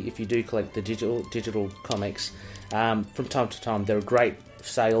Comixology. If you do collect the digital comics, from time to time, there are great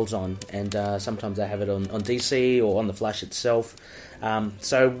sales on, and sometimes they have it on DC or on the Flash itself.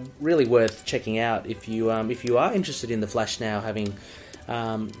 So really worth checking out if you are interested in the Flash now, having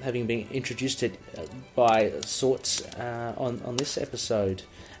been introduced to it by sorts on this episode.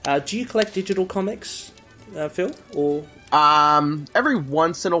 Do you collect digital comics, Phil? Or every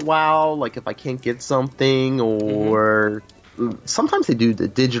once in a while, like if I can't get something, or sometimes they do the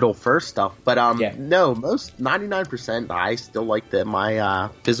digital first stuff, but no, most 99% I still like my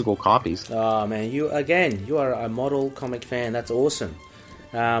physical copies. Oh man, you are a model comic fan. That's awesome.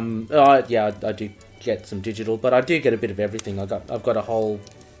 I do get some digital, but I do get a bit of everything. I've got a whole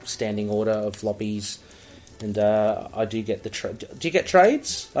standing order of floppies, and I do get do you get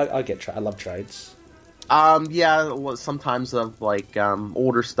trades? I love trades. Sometimes of like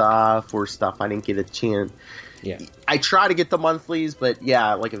older stuff or stuff I didn't get a chance. Yeah, I try to get the monthlies, but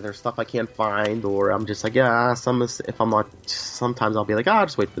like if there's stuff I can't find, or I'm just like if I'm not, sometimes I'll be like, I'll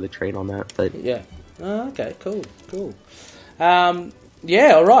just wait for the trade on that. But okay, cool. All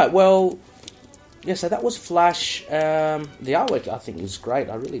right, well, so that was Flash. The artwork I think was great.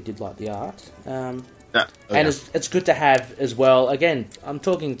 I really did like the art. And it's good to have as well. Again, I'm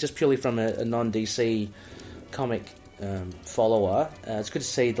talking just purely from a non-DC comic follower. It's good to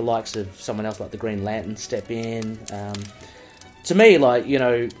see the likes of someone else like the Green Lantern step in. To me, like,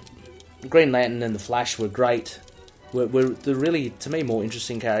 Green Lantern and the Flash were great were the really, to me, more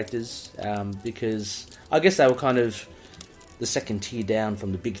interesting characters, because I guess they were kind of the second tier down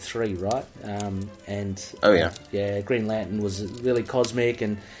from the big three, right? Green Lantern was really cosmic,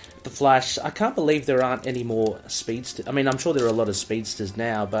 and the Flash, I can't believe there aren't any more speedsters. I mean, I'm sure there are a lot of speedsters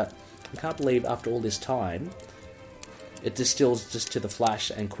now, but I can't believe after all this time, it distills just to the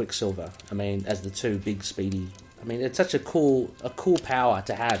Flash and Quicksilver. I mean, as the two big speedy. I mean, it's such a cool power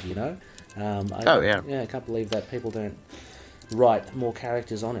to have, you know. I can't believe that people don't write more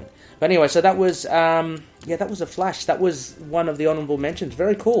characters on it. But anyway, so that was that was a Flash. That was one of the honourable mentions.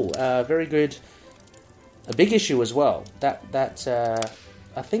 Very cool, very good. A big issue as well. That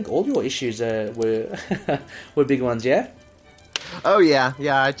I think all your issues were were big ones, yeah. Oh yeah.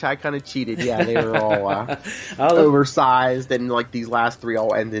 I kind of cheated. Yeah, they were all oversized, and like these last three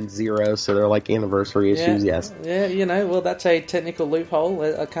all end in 0, so they're like anniversary issues. Yes. Yeah, you know, well, that's a technical loophole.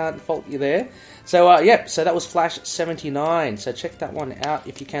 I can't fault you there. So so that was Flash 79. So check that one out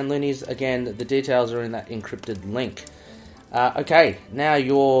if you can, loonies. Again, the details are in that encrypted link. Okay, now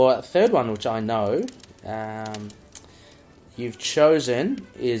your third one, which I know. You've chosen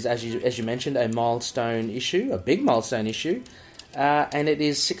is, as you mentioned, a milestone issue, a big milestone issue, and it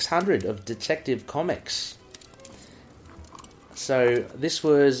is 600 of Detective Comics. So this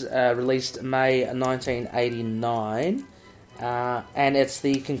was released May 1989, and it's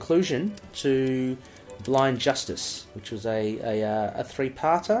the conclusion to Blind Justice, which was a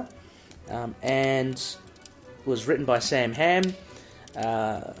three-parter, and was written by Sam Hamm.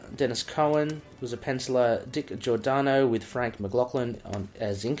 Dennis Cohen was a penciler, Dick Giordano with Frank McLaughlin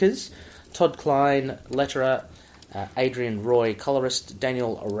as inkers, Todd Klein, letterer, Adrian Roy, colorist,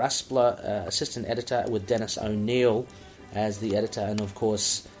 Daniel Raspler, assistant editor, with Dennis O'Neill as the editor, and of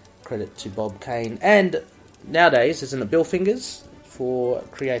course, credit to Bob Kane. And nowadays, isn't it Bill Fingers for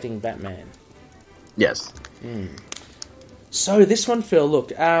creating Batman? Yes. So this one, Phil,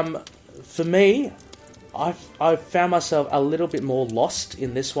 look, for me, I've found myself a little bit more lost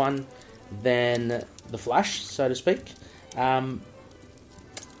in this one than the Flash, so to speak.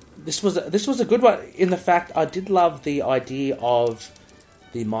 This was a good one in the fact I did love the idea of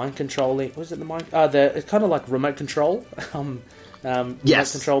the mind controlling. Was it the mind? It's kind of like remote control. Remote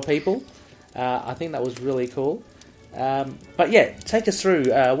control people. I think that was really cool. But yeah, take us through.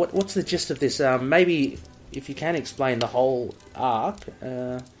 What's the gist of this? Maybe if you can explain the whole arc,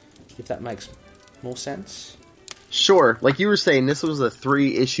 if that makes more sense. Sure. Like you were saying, this was a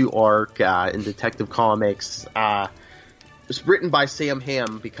 3-issue arc in Detective Comics. It was written by Sam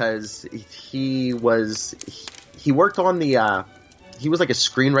Hamm because he worked on the he was like a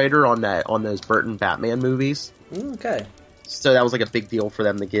screenwriter on those Burton Batman movies. Okay. So that was like a big deal for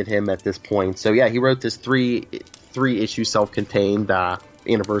them to get him at this point. So yeah, he wrote this three issue self-contained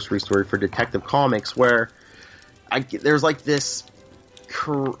anniversary story for Detective Comics where there's like this.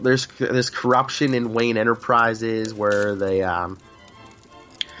 There's this corruption in Wayne Enterprises where they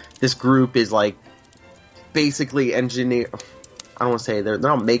this group is like basically I don't want to say they're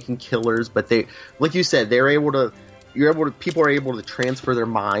not making killers, but they, like you said, people are able to transfer their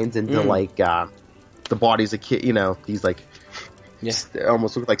minds into like the bodies of these like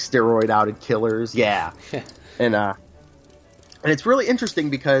almost look like steroid outed killers. Yeah. And it's really interesting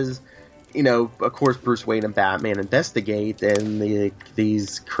because, of course, Bruce Wayne and Batman investigate, and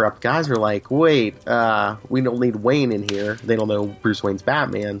these corrupt guys are like, wait, we don't need Wayne in here. They don't know Bruce Wayne's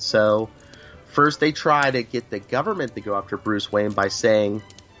Batman. So first they try to get the government to go after Bruce Wayne by saying,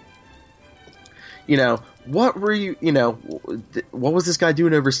 what were you, what was this guy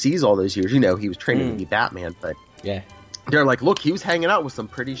doing overseas all those years? He was training to be Batman, but yeah. They're like, look, he was hanging out with some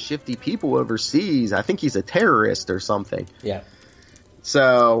pretty shifty people overseas. I think he's a terrorist or something. Yeah.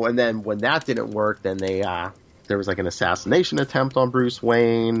 So, and then when that didn't work, then there was like an assassination attempt on Bruce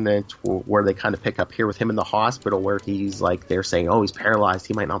Wayne, where they kind of pick up here with him in the hospital, where he's like, they're saying, oh, he's paralyzed,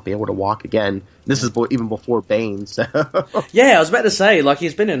 he might not be able to walk again. This is even before Bane. So yeah, I was about to say, like,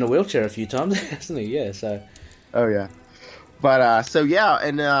 he's been in a wheelchair a few times, hasn't he? Yeah. So. Oh yeah, but so yeah,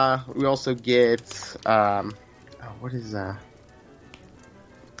 and we also get what is I'm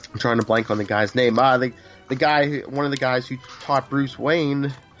trying to blank on the guy's name. The guy, one of the guys who taught Bruce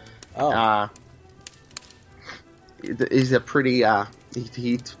Wayne, is a pretty,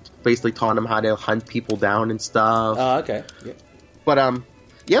 he basically taught him how to hunt people down and stuff. Oh, okay. Yeah. But,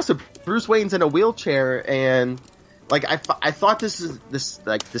 so Bruce Wayne's in a wheelchair, and, like, I thought this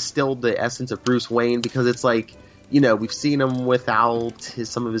distilled the essence of Bruce Wayne, because it's like, we've seen him without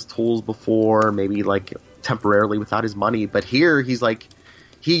some of his tools before, maybe, like, temporarily without his money, but here he's like,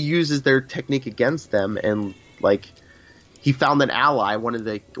 he uses their technique against them, and like he found an ally, one of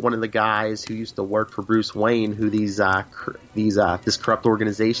the guys who used to work for Bruce Wayne, who this corrupt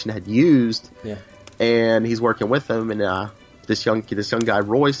organization had used. Yeah. And he's working with them, and this young guy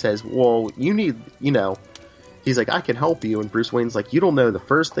Roy says, "Well, you need, he's like, I can help you." And Bruce Wayne's like, "You don't know the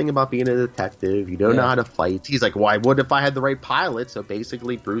first thing about being a detective. You don't know how to fight." He's like, "Why would if I had the right pilot?" So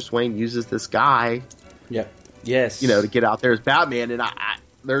basically, Bruce Wayne uses this guy, to get out there as Batman. And I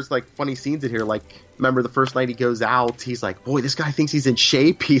there's like funny scenes in here, like. Remember the first night he goes out, he's like, "Boy, this guy thinks he's in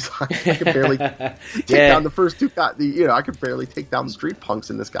shape." He's like, "I can barely take down the first two guys. I could barely take down the street punks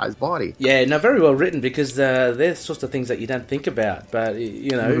in this guy's body." Yeah, no, very well written, because they're sorts of things that you don't think about, but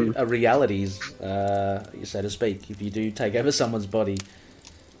are realities, so to speak, if you do take over someone's body.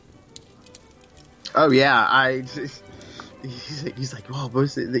 Oh yeah, He's like, "Oh,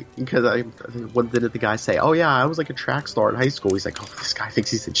 because what did the guy say? Oh yeah, I was like a track star in high school." He's like, "Oh, this guy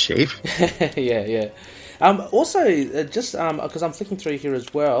thinks he's in shape." Yeah. Also, just because I'm flicking through here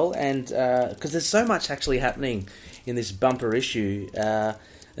as well, and because there's so much actually happening in this bumper issue,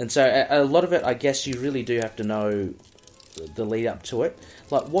 and so a lot of it, I guess, you really do have to know the lead up to it.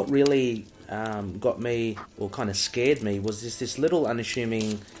 Like, what really got me, or kind of scared me, was this little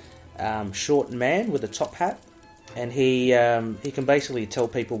unassuming short man with a top hat. And he can basically tell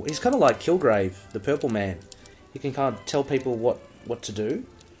people. He's kind of like Kilgrave, the Purple Man. He can kind of tell people what to do.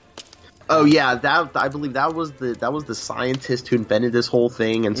 Oh yeah, I believe that was the scientist who invented this whole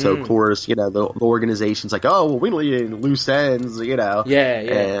thing, and so of course the organization's like, "Oh well, we need loose ends," Yeah.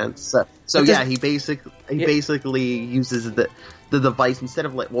 And so he basically uses the device instead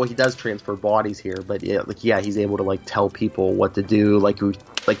of he does transfer bodies here, but he's able to tell people what to do, like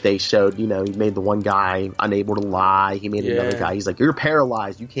they showed, he made the one guy unable to lie, he made another guy, he's like, "You're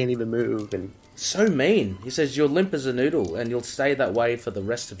paralyzed, you can't even move," and so mean. He says, "You're limp as a noodle, and you'll stay that way for the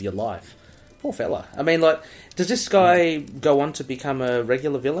rest of your life." Poor fella. I mean, does this guy go on to become a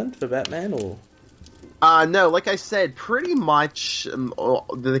regular villain for Batman, or? No, like I said, pretty much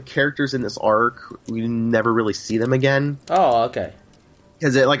the characters in this arc, we never really see them again. Oh, okay.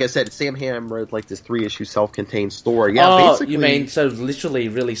 Because, like I said, Sam Hamm wrote this 3-issue self-contained story. Yeah, basically. You mean so literally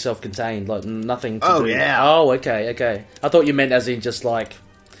really self-contained, nothing to do? Oh, yeah. Oh, okay. I thought you meant as in just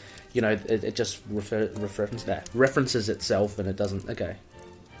it just references itself and it doesn't. Okay.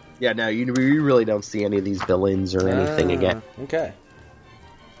 Yeah, no, you really don't see any of these villains or anything again. Okay.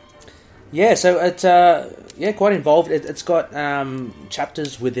 Yeah, so it's quite involved. It's got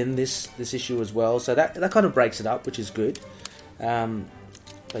chapters within this issue as well, so that kind of breaks it up, which is good.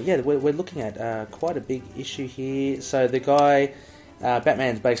 But yeah, we're looking at quite a big issue here. So the guy,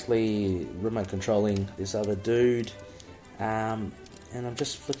 Batman's basically remote controlling this other dude, and I'm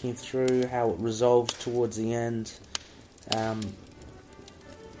just flicking through how it resolves towards the end.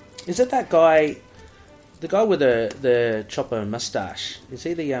 Is it that guy, the guy with the chopper mustache? Is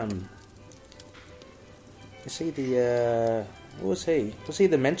he the what was he? Was he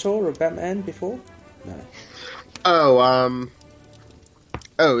the mentor of Batman before? No. Oh,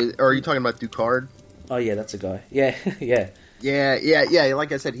 are you talking about Ducard? Oh yeah, that's a guy. Yeah, yeah. Yeah.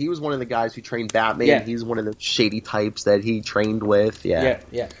 Like I said, he was one of the guys who trained Batman. Yeah. He's one of the shady types that he trained with. Yeah.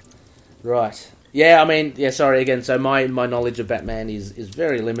 Right. Yeah, I mean, sorry again. So my knowledge of Batman is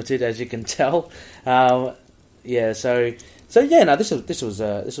very limited, as you can tell. So this was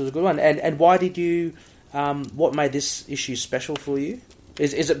a good one. And why did you? What made this issue special for you?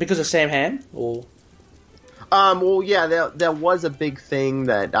 Is it because of Sam Hamm or? Well, yeah, there was a big thing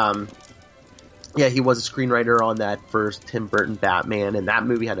that, he was a screenwriter on that first Tim Burton Batman, and that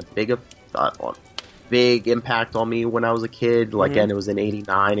movie had a big impact on me when I was a kid. Again, it was in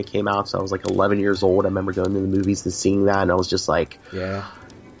 '89 it came out, so I was 11 years old. I remember going to the movies and seeing that, and I was just like... Yeah.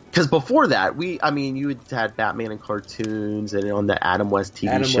 Because before that, you had Batman in cartoons and on the Adam West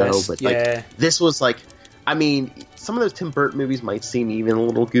TV show, but this was some of those Tim Burton movies might seem even a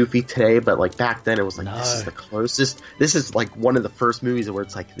little goofy today, but back then it was this is the closest. This is one of the first movies where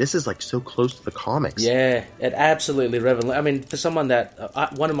it's this is so close to the comics. Yeah, it absolutely revolutionized. I mean, for someone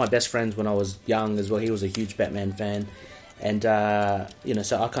that one of my best friends when I was young as well, he was a huge Batman fan, and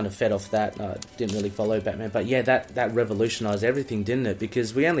so I kind of fed off that. I didn't really follow Batman, but yeah, that revolutionized everything, didn't it?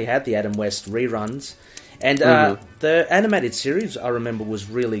 Because we only had the Adam West reruns, and the animated series I remember was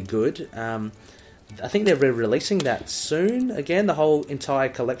really good. I think they're re-releasing that soon again, the whole entire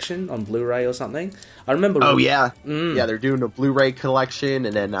collection on Blu-ray or something. I remember... Oh, yeah. Yeah, they're doing a Blu-ray collection,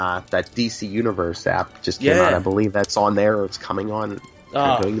 and then that DC Universe app just came out. I believe that's on there, or it's coming on.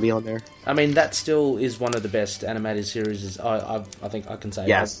 Going to be on there. I mean, that still is one of the best animated series I think I can say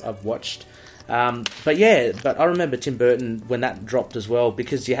I've watched. But I remember Tim Burton when that dropped as well,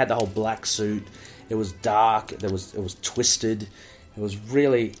 because you had the whole black suit, It was dark. It was twisted. It was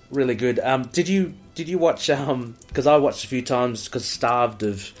really, really good. Did you watch? Because I watched a few times because starved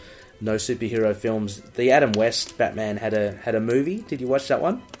of no superhero films. The Adam West Batman had a movie. Did you watch that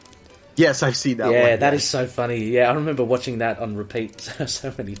one? Yes, I've seen that one. Yeah, that is so funny. Yeah, I remember watching that on repeat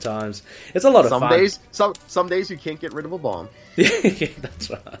so many times. It's a lot of fun. Some days you can't get rid of a bomb. Yeah, that's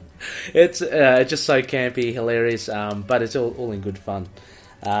right. It's just so campy, hilarious, but it's all in good fun.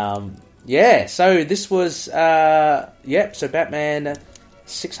 Yeah, so this was so Batman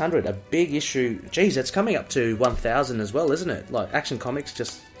 600, a big issue. Geez, it's coming up to 1,000 as well, isn't it? Like Action Comics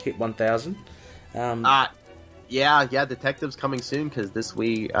just hit 1,000. Yeah, Detective's coming soon because this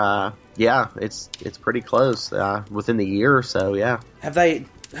week, it's pretty close within the year or so. Yeah. Have they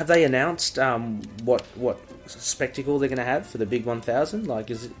announced what spectacle they're going to have for the big 1,000? Like,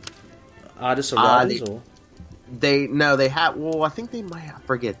 is it artists or writers or? They have. Well, I think they might. I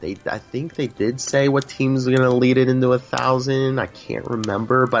forget. I think they did say what team's going to lead it into 1,000. I can't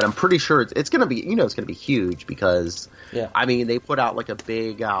remember, but I'm pretty sure it's going to be. It's going to be huge because. Yeah. I mean, they put out like a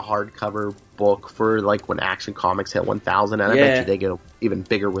big hardcover book for like when Action Comics hit 1,000, and I bet you they get even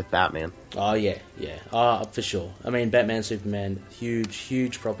bigger with Batman. Oh yeah. For sure. I mean, Batman, Superman,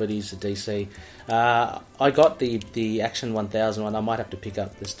 huge properties at DC. I got the Action 1000 one. I might have to pick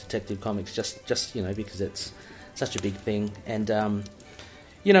up this Detective Comics just because it's such a big thing, and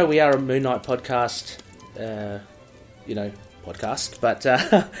we are a Moon Knight podcast, but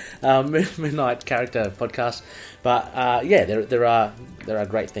Moon Knight character podcast. But there are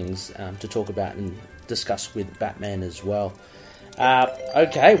great things to talk about and discuss with Batman as well.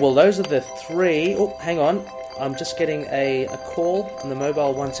 Okay, well those are the three. Oh, hang on, I'm just getting a call on the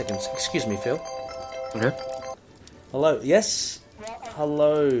mobile. 1 second. Excuse me, Phil. Okay. Hello. Yes.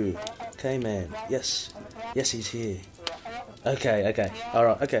 Hello. Okay, man. Yes, he's here. Okay. All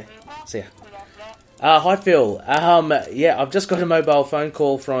right. Okay. See ya. Hi, Phil. I've just got a mobile phone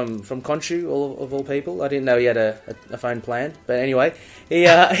call from Khonshu, of all people. I didn't know he had a phone plan. But anyway,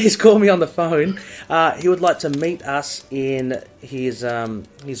 he's called me on the phone. He would like to meet us in his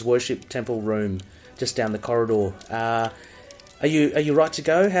worship temple room just down the corridor. Are you right to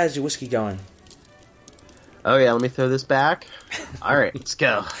go? How's your whiskey going? Oh yeah, let me throw this back. All right, let's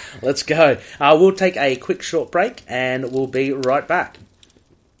go. Let's go. We'll take a quick short break and we'll be right back.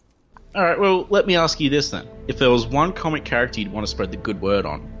 Alright, well, let me ask you this then. If there was one comic character you'd want to spread the good word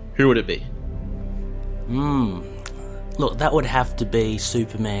on, who would it be? Look, that would have to be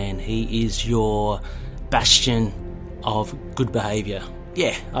Superman. He is your bastion of good behaviour.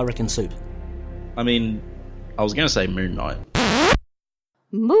 Yeah, I reckon Soup. I mean, I was going to say Moon Knight.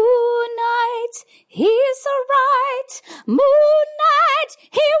 Moon Knight, he's alright. Moon Knight,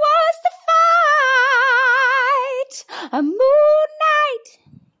 he was the fight. A Moon Knight.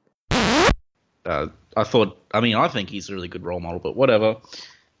 I think he's a really good role model, but whatever.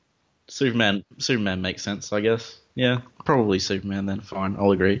 Superman makes sense, I guess. Yeah, probably Superman then. Fine,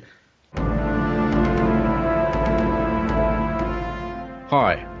 I'll agree.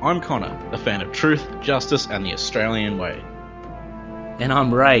 Hi, I'm Connor, a fan of truth, justice, and the Australian way. And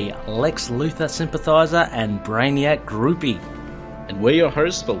I'm Ray, Lex Luthor sympathiser and Brainiac groupie. And we're your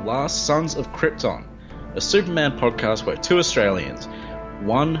hosts for Last Sons of Krypton, a Superman podcast where two Australians,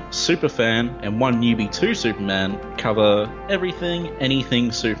 one superfan and one newbie to Superman, cover everything,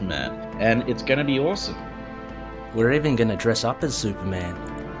 anything Superman. And it's going to be awesome. We're even going to dress up as Superman.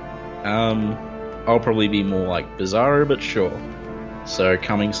 I'll probably be more like Bizarro, but sure. So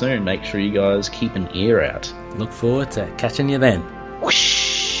coming soon, make sure you guys keep an ear out. Look forward to catching you then.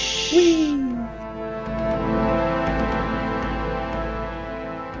 Whoosh! Whee!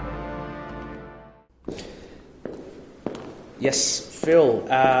 Yes, Phil.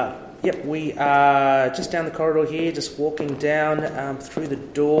 We are just down the corridor here, just walking down through the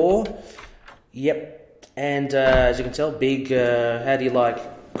door. Yep, and as you can tell, big. How do you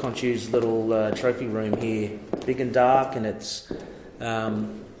like Khonshu's little trophy room here? Big and dark, and it's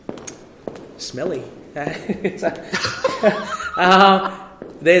smelly. There's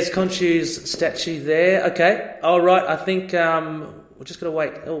Khonshu's statue there. Okay, all right. I think we're just gonna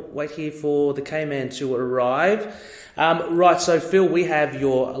wait here for the K-Man to arrive. Right, so Phil, we have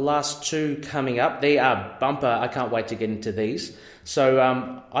your last two coming up. They are bumper. I can't wait to get into these. So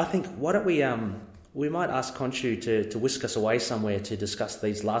I think why don't we might ask Khonshu to whisk us away somewhere to discuss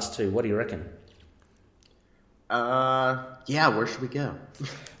these last two. What do you reckon? Where should we go?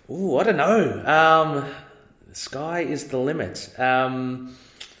 Ooh, I don't know. The sky is the limit. Have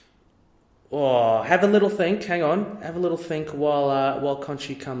a little think. Hang on. Have a little think while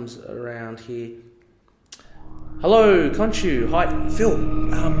Khonshu comes around here. Hello, Khonshu. Hi, Phil.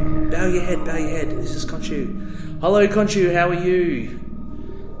 bow your head. This is Conchu. Hello, Conchu, how are you?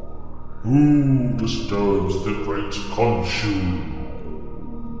 Who disturbs the great Khonshu?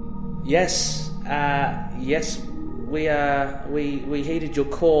 Yes, we heeded your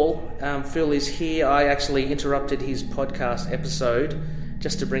call. Phil is here. I actually interrupted his podcast episode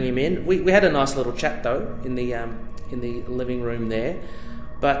just to bring him in. We had a nice little chat though in the living room there.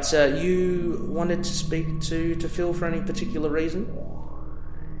 But you wanted to speak to Phil for any particular reason?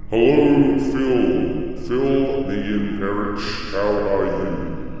 Hello, Phil. Phil the Imperish, how are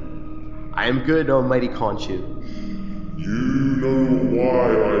you? I am good, almighty Khonshu. You know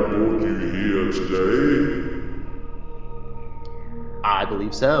why I brought you here today? I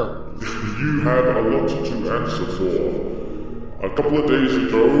believe so. You have a lot to answer for. A couple of days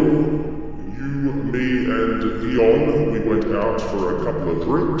ago, you, me, and Eon, we went out for a couple of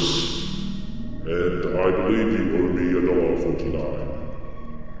drinks, and I believe you owe me $1.49.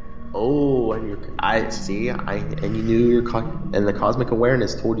 Oh, and I see. And you knew and the cosmic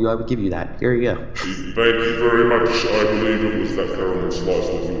awareness told you I would give you that. Here you go. Thank you very much. I believe it was that caramel slice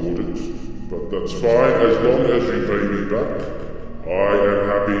that you ordered, but that's fine as long as you pay me back. I am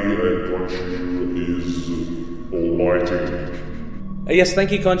happy, and Khonshu is almighty. Yes,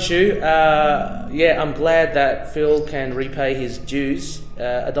 thank you, Khonshu. I'm glad that Phil can repay his dues.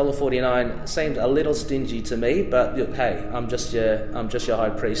 $1.49 seems a little stingy to me, but look, hey, I'm just your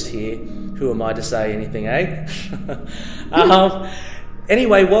high priest here. Who am I to say anything, eh?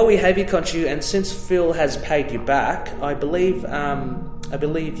 Anyway, while we have you, Khonshu, and since Phil has paid you back, I believe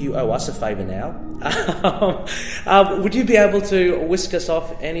you owe us a favour now. Would you be able to whisk us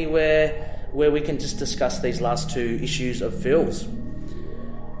off anywhere where we can just discuss these last two issues of Phil's?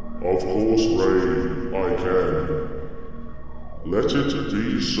 Of course, Ray, I can. Let it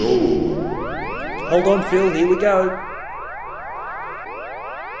be so. Hold on, Phil, here we go.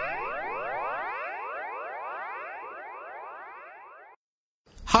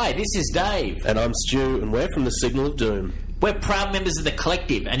 Hi, this is Dave. And I'm Stu, and we're from the Signal of Doom. We're proud members of the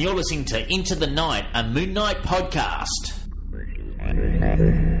Collective, and you're listening to Into the Night, a Moon Knight podcast.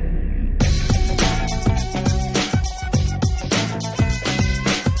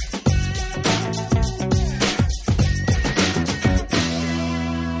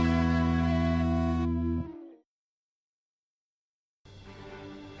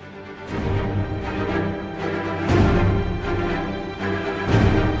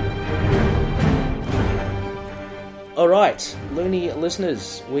 All right, Looney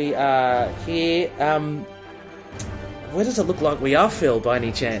listeners, we are here. Where does it look like we are, Phil, by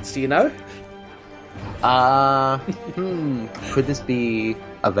any chance? Do you know? Could this be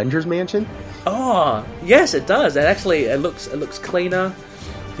Avengers Mansion? Oh, yes, it does. It looks cleaner.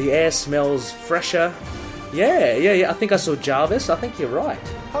 The air smells fresher. Yeah. I think I saw Jarvis. I think you're right.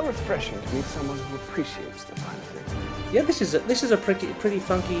 How refreshing to meet someone who appreciates the fine thing. Yeah, this is a pretty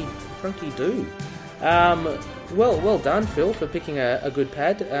funky dude. Well done, Phil, for picking a good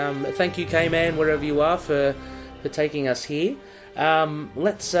pad. Thank you, K-Man, wherever you are, for taking us here.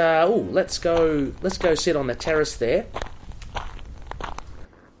 Let's go sit on the terrace there.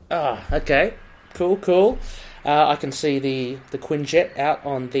 Okay, cool. I can see the Quinjet out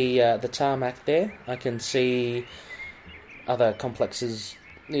on the tarmac there. I can see other complexes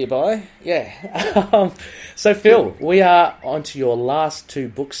nearby. Yeah. So, Phil, we are onto your last two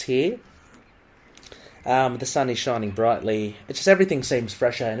books here. The sun is shining brightly. It's just everything seems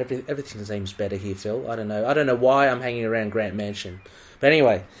fresher and everything seems better here, Phil. I don't know why I'm hanging around Grant Mansion, but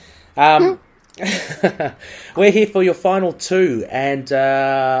anyway, we're here for your final two. And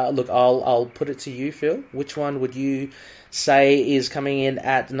look, I'll put it to you, Phil. Which one would you say is coming in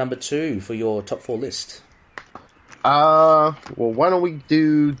at number 2 for your top 4 list? Well, why don't we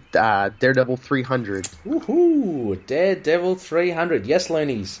do Daredevil 300? Woohoo! Daredevil 300. Yes,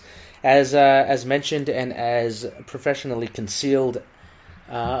 Loonies. As mentioned and as professionally concealed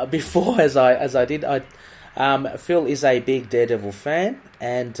before, as I did, Phil is a big Daredevil fan,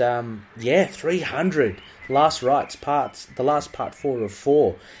 and 300 Last Rites the last part 4 of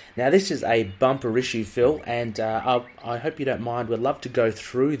 4. Now this is a bumper issue, Phil, and I hope you don't mind. We'd love to go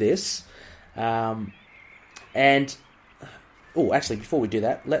through this, actually, before we do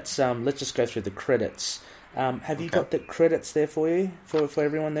that, let's just go through the credits. Have you got the credits there for you, for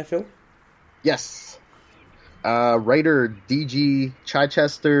everyone there, Phil? Yes. Writer D.G.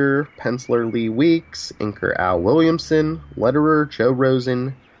 Chichester, penciler Lee Weeks, inker Al Williamson, letterer Joe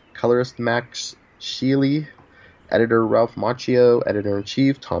Rosen, colorist Max Sheely, editor Ralph Macchio,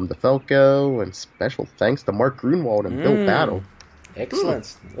 editor-in-chief Tom DeFalco, and special thanks to Mark Grunwald and Bill Battle. Excellent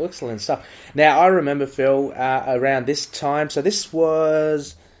stuff. Now, I remember, Phil, around this time, so this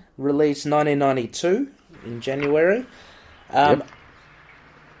was released 1992 in January. Yep.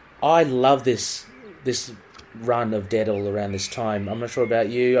 I love this run of Daredevil around this time. I'm not sure about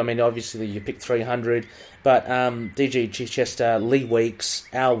you. I mean, obviously you picked 300, but D.G. Chichester, Lee Weeks,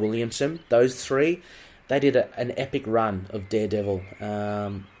 Al Williamson, those three, they did an epic run of Daredevil.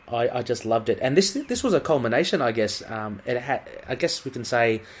 I just loved it, and this was a culmination, I guess. I guess we can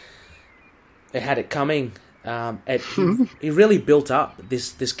say it had it coming. He really built up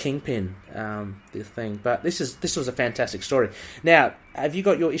this Kingpin this thing, but this was a fantastic story. Now, have you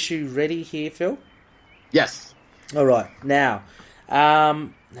got your issue ready here, Phil? Yes. All right. Now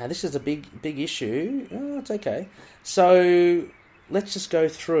this is a big issue. Oh, it's okay. So let's just go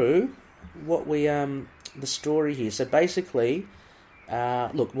through what we the story here. So basically,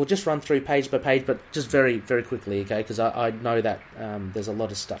 look, we'll just run through page by page, but just very, very quickly, okay? Because I know that there's a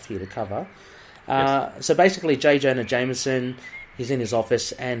lot of stuff here to cover. Yes. So basically, J. Jonah Jameson, he's in his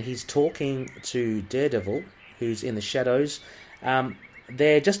office and he's talking to Daredevil, who's in the shadows.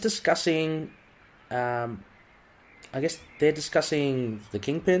 They're just discussing, I guess they're discussing the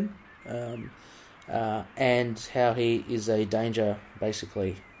Kingpin and how he is a danger,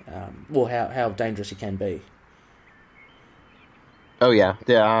 basically. How dangerous he can be. Oh yeah,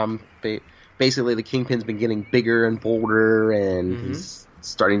 basically the Kingpin's been getting bigger and bolder, and he's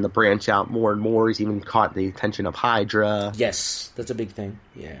starting to branch out more and more. He's even caught the attention of Hydra. Yes, that's a big thing.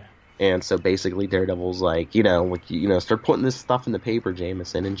 Yeah. And so basically Daredevil's like, start putting this stuff in the paper,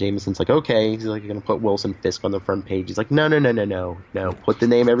 Jameson. And Jameson's like, okay. He's like, you're going to put Wilson Fisk on the front page. He's like, no. Put the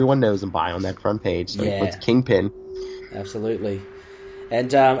name everyone knows and buy on that front page. So he puts Kingpin. Absolutely. And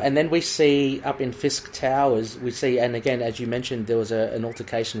then we see up in Fisk Towers, and again, as you mentioned, there was an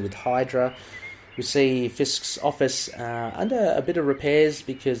altercation with Hydra. We see Fisk's office under a bit of repairs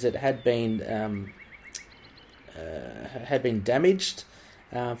because it had been damaged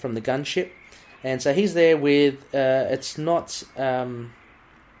from the gunship, and so he's there with it's not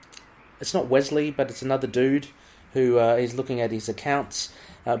Wesley, but it's another dude who is looking at his accounts.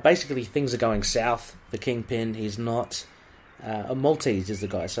 Basically, things are going south. The Kingpin, he's not. Maltese is the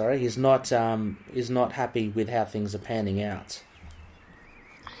guy. Sorry, he's not happy with how things are panning out.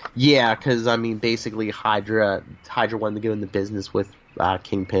 Yeah, because basically Hydra wanted to go into business with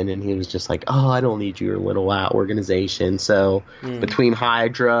Kingpin, and he was just like, "Oh, I don't need your little organization." So between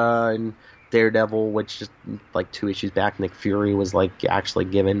Hydra and Daredevil, which just like 2 issues back, Nick Fury was like actually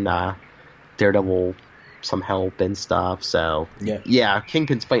giving Daredevil some help and stuff. So yeah,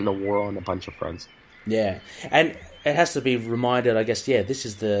 Kingpin's fighting a war on a bunch of fronts. Yeah, and it has to be reminded, I guess, this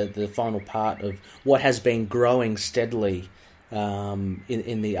is the final part of what has been growing steadily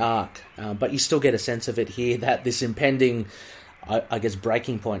in the arc. But you still get a sense of it here that this impending, I guess,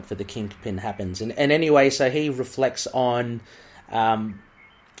 breaking point for the Kingpin happens. And anyway, so he reflects on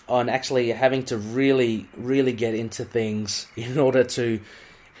actually having to really, really get into things in order to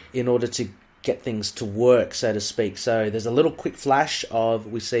get things to work, so to speak. So there's a little quick flash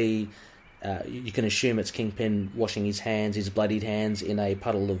we see... you can assume it's Kingpin washing his bloodied hands in a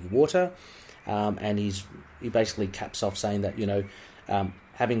puddle of water, and he basically caps off saying that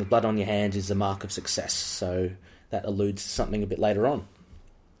having the blood on your hands is a mark of success. So that alludes to something a bit later on.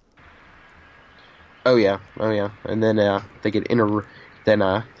 Oh yeah, and then they get him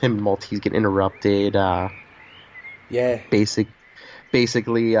and Maltese get interrupted. Basically,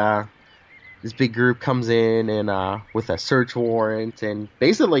 this big group comes in and with a search warrant, and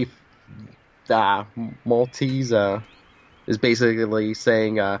basically. Maltese is basically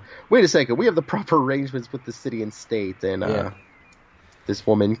saying, wait a second, we have the proper arrangements with the city and state. And this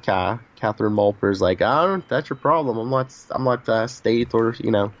woman, Catherine Mulper, is like, that's your problem. I'm not state or,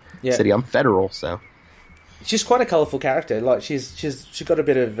 city. I'm federal, so. She's quite a colourful character. Like, she's got a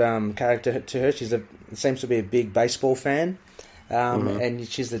bit of character to her. Seems to be a big baseball fan. And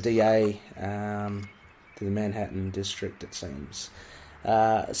she's the DA to the Manhattan district, it seems.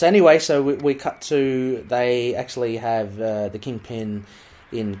 So anyway, we cut to they actually have the Kingpin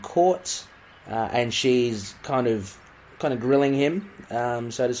in court, and she's kind of grilling him,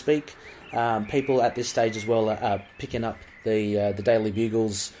 so to speak. People at this stage as well are picking up the Daily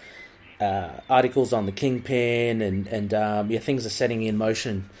Bugle's articles on the Kingpin, and things are setting in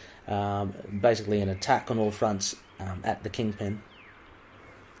motion, basically an attack on all fronts at the Kingpin.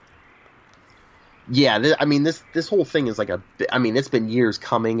 Yeah, this whole thing is like it's been years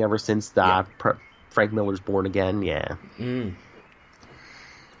coming ever since Frank Miller's Born Again. Yeah.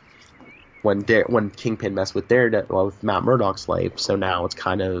 When Kingpin messed with with Matt Murdock's life, so now it's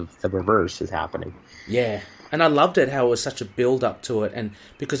kind of the reverse is happening. Yeah, and I loved it how it was such a build up to it, and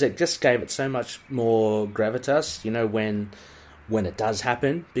because it just gave it so much more gravitas. when it does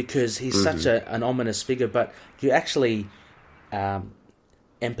happen, because he's such an ominous figure. But you actually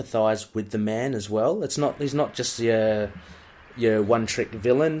empathize with the man as well. He's not just your one trick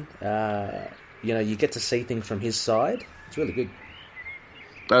villain. You get to see things from his side. It's really good.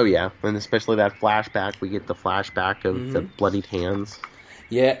 Oh yeah, and especially that flashback. We get the flashback of the bloodied hands.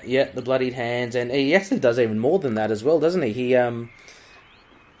 Yeah, the bloodied hands, and he actually does even more than that as well, doesn't he? He,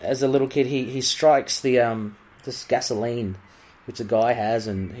 as a little kid, he strikes this gasoline, which a guy has,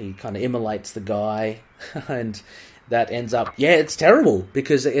 and he kind of immolates the guy, and that ends up... Yeah, it's terrible,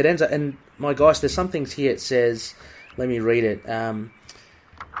 because it ends up... And my gosh, there's some things here it says... Let me read it.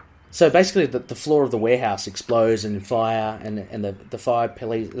 So basically, the floor of the warehouse explodes in fire, and the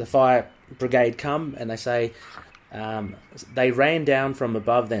fire brigade come, and they say... they ran down from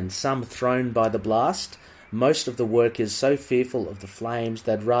above then, some thrown by the blast. Most of the workers so fearful of the flames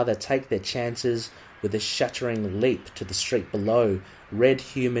they'd rather take their chances with a shattering leap to the street below. Red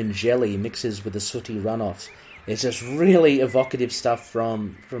human jelly mixes with the sooty runoffs. It's just really evocative stuff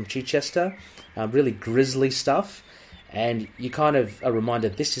from Chichester, really grisly stuff, and you kind of are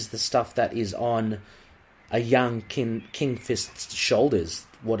reminded this is the stuff that is on a young King Fist's shoulders,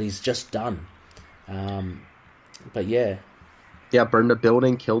 what he's just done. But yeah. Yeah, burned a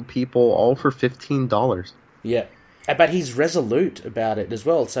building, killed people, all for $15. Yeah. But he's resolute about it as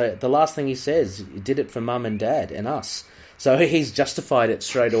well. So the last thing he says, he did it for Mum and Dad and us. So he's justified it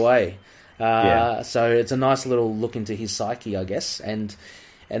straight away. So it's a nice little look into his psyche, I guess. And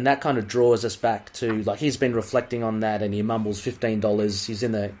that kind of draws us back to, like, he's been reflecting on that, and he mumbles $15. He's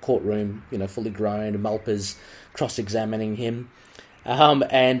in the courtroom, fully grown, and Malpa's cross-examining him.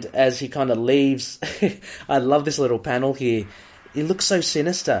 And as he kind of leaves, I love this little panel here. He looks so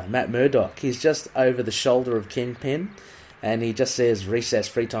sinister, Matt Murdock. He's just over the shoulder of Kingpin, and he just says, "Recess,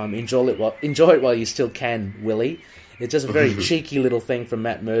 free time, enjoy it while you still can, Willie." It's just a very cheeky little thing from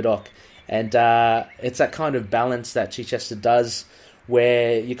Matt Murdock, and it's that kind of balance that Chichester does,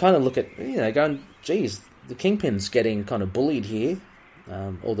 where you kind of look at, going, geez, the Kingpin's getting kind of bullied here,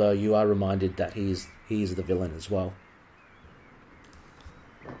 although you are reminded that he is the villain as well.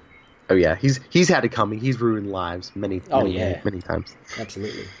 Oh yeah, he's had it coming. He's ruined lives many times.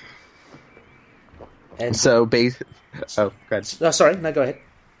 Absolutely. And so, go ahead. Sorry, no, go ahead.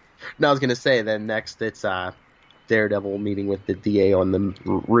 No, I was gonna say then next it's Daredevil meeting with the DA on the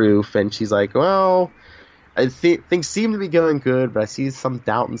roof, and she's like, "Well, I think things seem to be going good, but I see some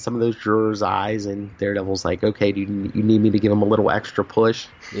doubt in some of those jurors' eyes." And Daredevil's like, "Okay, do you need me to give him a little extra push?"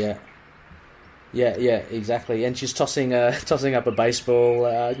 Yeah. Yeah, exactly. And she's tossing up a baseball,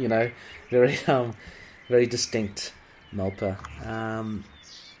 very very distinct Malpa.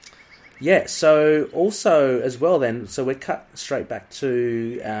 So also as well then, so we're cut straight back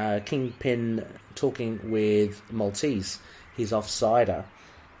to Kingpin talking with Maltese, his offsider.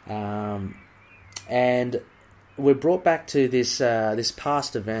 And we're brought back to this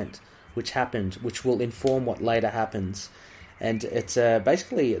past event which happened, which will inform what later happens. And it's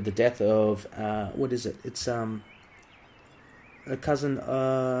basically the death of what is it? It's a cousin.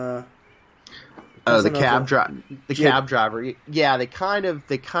 The cab driver. Yeah, they kind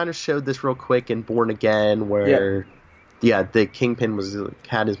of showed this real quick in Born Again, where the Kingpin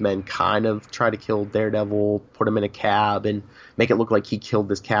had his men kind of try to kill Daredevil, put him in a cab, and make it look like he killed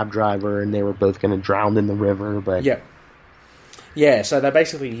this cab driver, and they were both going to drown in the river. But yeah, so they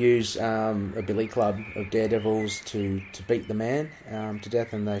basically use a billy club of daredevils to beat the man to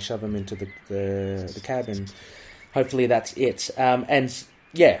death, and they shove him into the cab, and hopefully that's it. And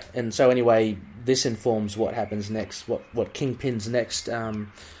so anyway, this informs what happens next, what Kingpin's next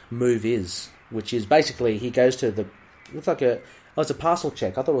move is, which is basically he goes to it's a parcel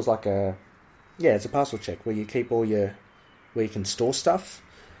check. I thought it was like it's a parcel check where you keep where you can store stuff,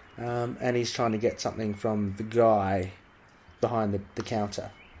 and he's trying to get something from the guy behind the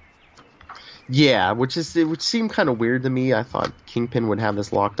counter. Yeah, which seemed kind of weird to me. I thought Kingpin would have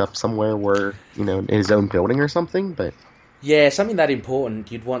this locked up somewhere where, in his own building or something, but... Yeah, something that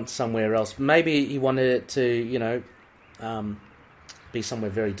important you'd want somewhere else. Maybe he wanted it to, be somewhere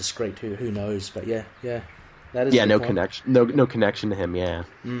very discreet, who knows, but yeah. That is no connection. No connection to him, yeah.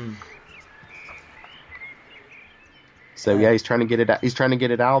 So he's trying to get it out. He's trying to get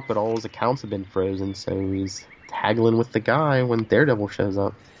it out, but all his accounts have been frozen, so he's haggling with the guy when Daredevil shows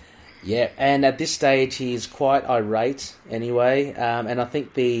up. Yeah, and at this stage he's quite irate anyway, and I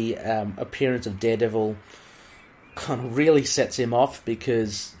think the appearance of Daredevil kind of really sets him off,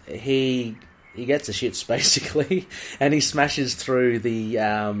 because he gets the shits basically, and he smashes through the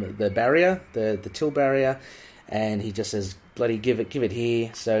barrier, the till barrier, and he just says, "Bloody give it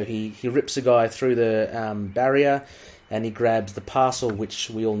here!" So he rips the guy through the barrier. and he grabs the parcel,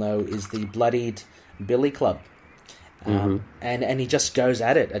 which we all know is the bloodied Billy Club. And he just goes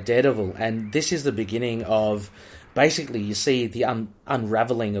at it, at Daredevil. And this is the beginning of, basically, you see the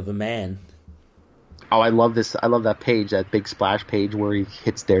unraveling of a man. Oh, I love this. I love that page, that big splash page where he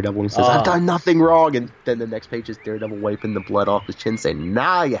hits Daredevil and he says, I've done nothing wrong. And then the next page is Daredevil wiping the blood off his chin saying,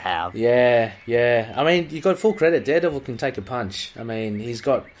 nah, you have. Yeah. I mean, you got full credit. Daredevil can take a punch. I mean, he's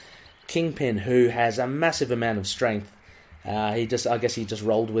got Kingpin, who has a massive amount of strength. I guess he just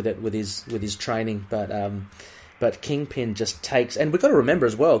rolled with it with his training. But Kingpin just takes, and we've got to remember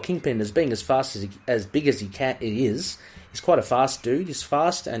as well, Kingpin, as being as fast as big as he is, he's quite a fast dude. He's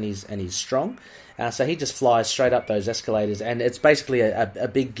fast and he's strong, so he just flies straight up those escalators, and it's basically a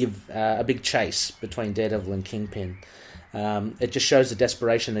big chase between Daredevil and Kingpin. It just shows the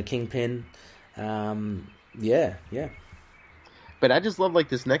desperation of Kingpin. Yeah. But I just love like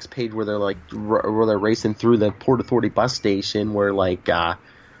this next page where they're racing through the Port Authority bus station, where like.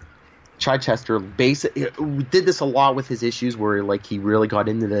 Chichester did this a lot with his issues where like he really got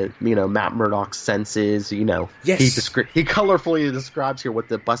into the Matt Murdock's senses. Yes. He colorfully describes here what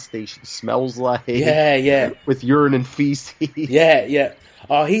the bus station smells like. Yeah. With urine and feces. Yeah.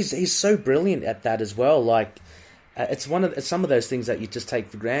 Oh, he's so brilliant at that as well. Like it's some of those things that you just take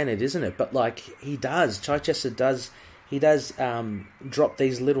for granted, isn't it? But like Chichester does. He does drop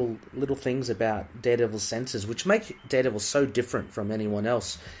these little things about Daredevil's senses, which make Daredevil so different from anyone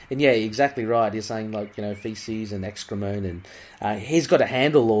else. And yeah, exactly right. You're saying like feces and excrement, and he's got to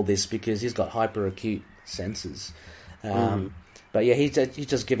handle all this because he's got hyper acute senses. But yeah, he's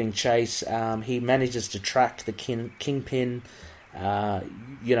just giving chase. He manages to track the Kingpin, in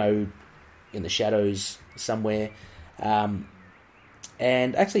the shadows somewhere. And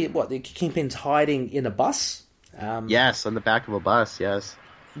actually, the Kingpin's hiding in a bus. Yes, on the back of a bus, yes.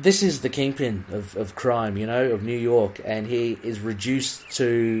 This is the Kingpin of crime, of New York, and he is reduced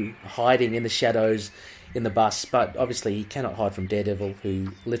to hiding in the shadows in the bus, but obviously he cannot hide from Daredevil,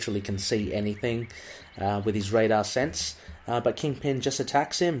 who literally can see anything with his radar sense, but Kingpin just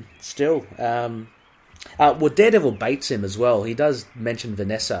attacks him still. Daredevil baits him as well. He does mention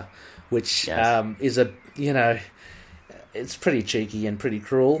Vanessa, which is it's pretty cheeky and pretty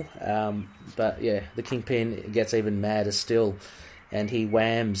cruel, but yeah, the Kingpin gets even madder still, and he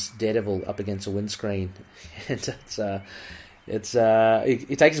whams Daredevil up against a windscreen, and he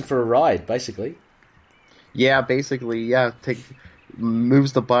takes him for a ride, basically. Yeah, basically,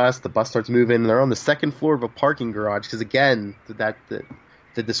 moves the bus starts moving, and they're on the second floor of a parking garage, because again,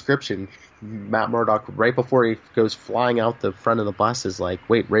 the description, Matt Murdock, right before he goes flying out the front of the bus, is like,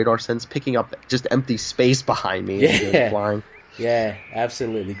 wait, radar sense picking up just empty space behind me. Yeah. Flying. Yeah,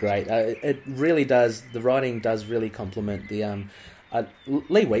 absolutely great. It really does, the writing does really compliment the...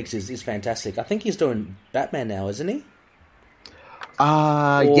 Lee Weeks is fantastic. I think he's doing Batman now, isn't he?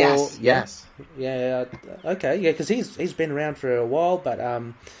 Yes. Yeah, okay, yeah, because he's been around for a while, but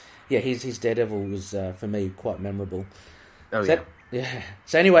his Daredevil was, for me, quite memorable. Oh, yeah. Yeah.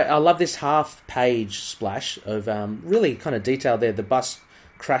 So anyway, I love this half-page splash of really kind of detail there. The bus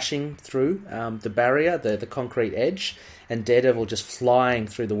crashing through the barrier, the concrete edge, and Daredevil just flying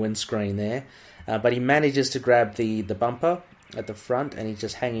through the windscreen there. But he manages to grab the bumper at the front, and he's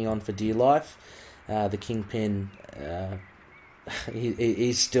just hanging on for dear life. The Kingpin,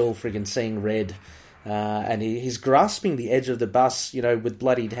 he's still friggin' seeing red. And he's grasping the edge of the bus, with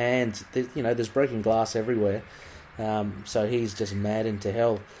bloodied hands. There's broken glass everywhere. So he's just mad into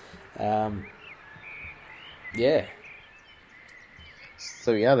hell. Yeah.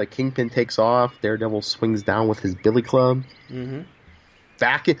 So yeah, the Kingpin takes off. Daredevil swings down with his billy club. Mm-hmm.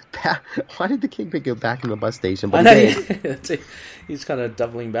 Why did the Kingpin go back in the bus station? But he's kind of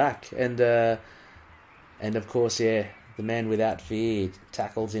doubling back, and of course, the man without fear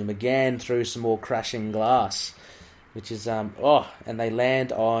tackles him again through some more crashing glass, which is and they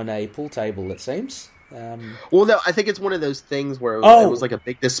land on a pool table, it seems. I think it's one of those things where it was like a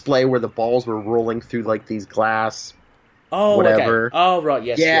big display where the balls were rolling through like these glass. Oh, whatever. Okay. Oh, right.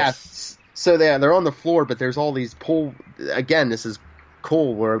 Yes. Yeah. Yes. So they're on the floor, but there's all these pool. Again, this is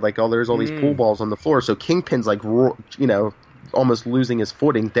cool. Where there's all these pool balls on the floor. So Kingpin's like, almost losing his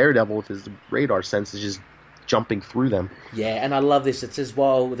footing. Daredevil with his radar sense is just jumping through them. Yeah, and I love this. It says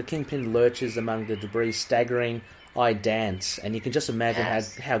while the Kingpin lurches among the debris, staggering, I dance, and you can just imagine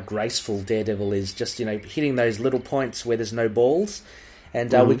how graceful Daredevil is. Just hitting those little points where there's no balls. And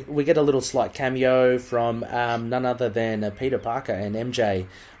we get a little slight cameo from none other than Peter Parker and MJ,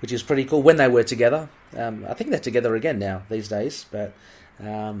 which is pretty cool when they were together. I think they're together again now these days. But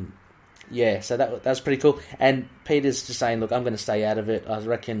so that's pretty cool. And Peter's just saying, look, I'm going to stay out of it. I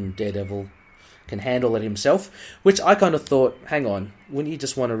reckon Daredevil can handle it himself. Which I kind of thought, hang on, wouldn't you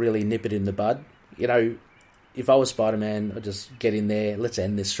just want to really nip it in the bud? You know, if I was Spider-Man, I'd just get in there. Let's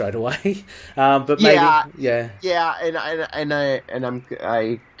end this straight away. But maybe, I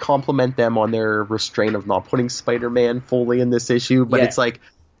compliment them on their restraint of not putting Spider-Man fully in this issue. But it's like,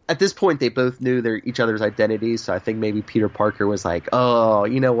 at this point, they both knew each other's identities. So I think maybe Peter Parker was like, oh,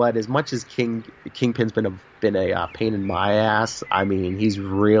 you know what? As much as Kingpin's been a pain in my ass, I mean, he's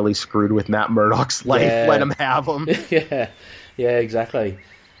really screwed with Matt Murdock's life. Yeah. Let him have him. yeah, exactly.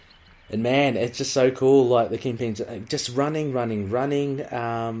 And man, it's just so cool. Like the Kingpin's just running.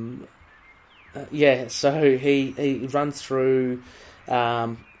 So he runs through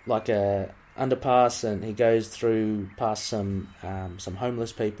like a underpass, and he goes through past some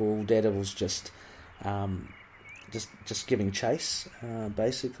homeless people. Daredevil's just giving chase,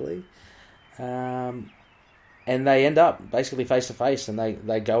 basically, and they end up basically face to face, and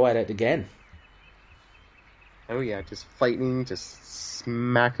they go at it again. Oh yeah, just fighting, just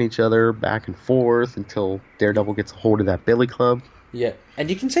smacking each other back and forth until Daredevil gets a hold of that billy club. Yeah, and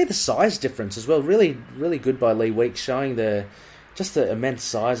you can see the size difference as well. Really, really good by Lee Weeks, showing the immense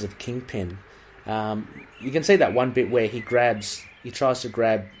size of Kingpin. You can see that one bit where he tries to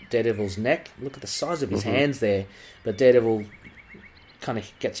grab Daredevil's neck. Look at the size of his hands there, but Daredevil kind of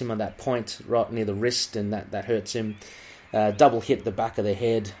gets him on that point right near the wrist, and that hurts him. Double hit the back of the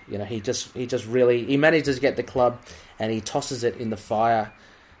head. You know, he manages to get the club, and he tosses it in the fire,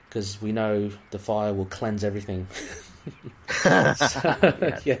 because we know the fire will cleanse everything.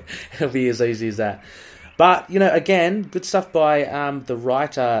 It'll be as easy as that. But, you know, again, good stuff by the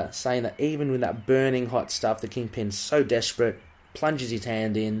writer, saying that even with that burning hot stuff, the Kingpin's so desperate, plunges his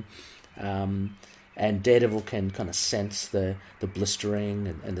hand in, and Daredevil can kind of sense the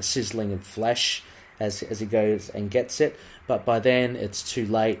blistering and the sizzling of flesh as he goes and gets it. But by then, it's too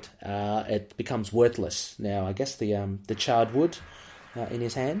late. It becomes worthless. Now, I guess the charred wood in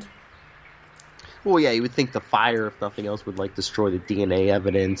his hand. Well, yeah, you would think the fire, if nothing else, would like destroy the DNA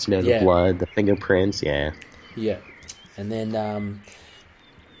evidence, you know, the blood, the fingerprints, Yeah, and then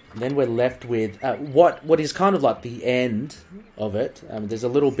we're left with what is kind of like the end of it. There's a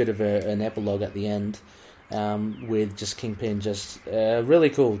little bit of an epilogue at the end with just Kingpin, just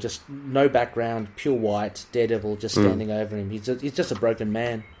really cool, just no background, pure white, Daredevil just standing over him. He's just a broken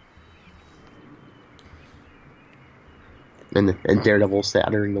man. And Daredevil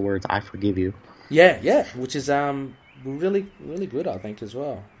uttering the words, "I forgive you." Yeah, which is really, really good, I think, as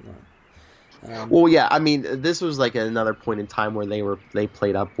well. Well, yeah, I mean, this was like another point in time where they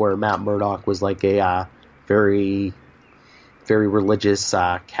played up where Matt Murdock was like a very, very religious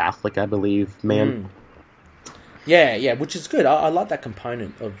Catholic, I believe, man. Yeah, which is good. I like that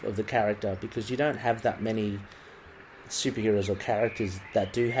component of the character, because you don't have that many superheroes or characters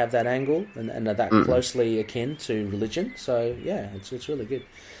that do have that angle and are that closely akin to religion. So yeah, it's really good.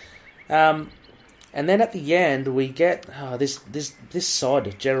 And then at the end we get this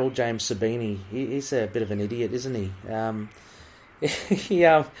sod, Gerald James Sabini. He's a bit of an idiot, isn't he?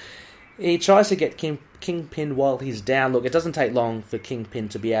 He tries to get Kingpin while he's down. Look, it doesn't take long for Kingpin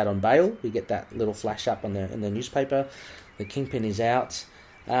to be out on bail. We get that little flash up in the newspaper. The Kingpin is out,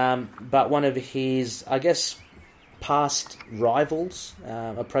 but one of his, I guess, past rivals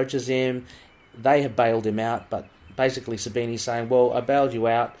approaches him. They have bailed him out, but basically Sabini's saying, well, I bailed you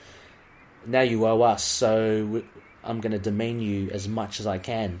out, now you owe us, so I'm going to demean you as much as I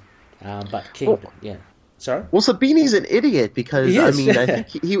can. But Sorry? Well, Sabini's an idiot, because, I mean, I think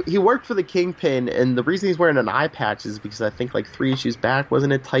he worked for the Kingpin, and the reason he's wearing an eye patch is because I think like 3 issues back,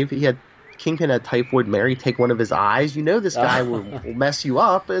 wasn't it Kingpin had Typhoid Mary take one of his eyes? You know this guy will mess you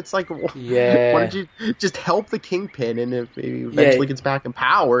up. It's like, why don't you just help the Kingpin, and if he eventually gets back in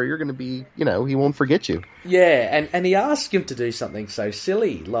power, you're going to be, he won't forget you. Yeah, and he asked him to do something so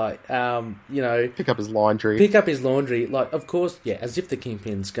silly, like, pick up his laundry. Like, of course, as if the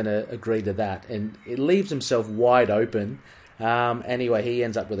Kingpin's going to agree to that, and it leaves himself wide open. Anyway, he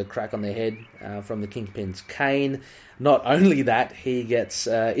ends up with a crack on the head from the Kingpin's cane. Not only that, he gets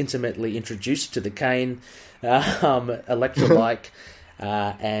intimately introduced to the cane, Elektra-like,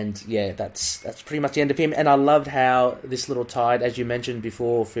 and that's pretty much the end of him. And I loved how this little tide, as you mentioned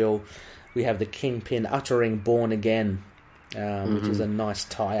before, Phil, we have the Kingpin uttering "Born Again," which is a nice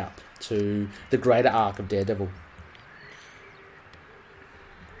tie-up to the greater arc of Daredevil.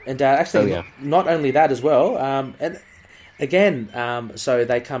 And actually, not only that as well, and again, so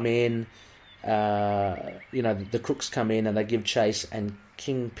they come in, the crooks come in and they give chase, and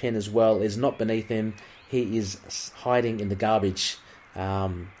Kingpin as well is not beneath him. He is hiding in the garbage,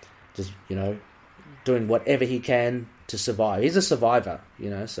 doing whatever he can to survive. He's a survivor,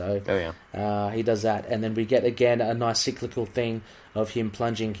 so he does that. And then we get, again, a nice cyclical thing of him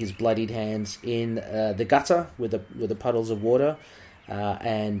plunging his bloodied hands in the gutter with the puddles of water,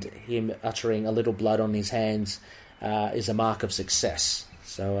 and him uttering a little blood on his hands is a mark of success.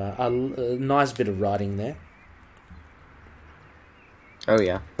 So a nice bit of writing there.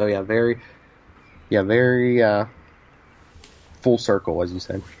 Very full circle, as you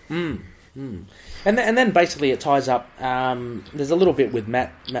said. And then basically it ties up. There's a little bit with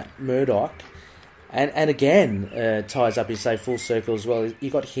Matt Murdock, and again ties up. You say full circle as well. You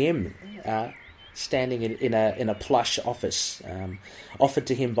got him standing in a plush office, offered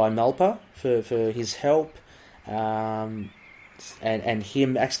to him by Malpa for his help, and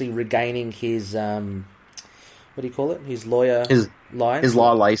him actually regaining his what do you call it? His lawyer license. His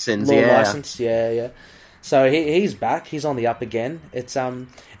law license. License. Yeah. So he's back. He's on the up again. It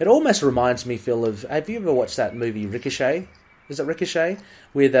almost reminds me, Phil, of, have you ever watched that movie Ricochet? Is it Ricochet?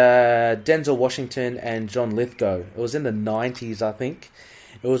 With Denzel Washington and John Lithgow. It was in the 90s, I think.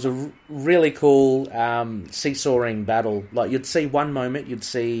 It was a really cool seesawing battle. Like, you'd see one moment, you'd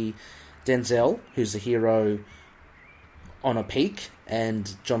see Denzel, who's the hero, on a peak,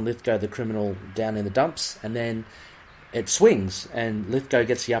 and John Lithgow, the criminal, down in the dumps, and then it swings, and Lithgow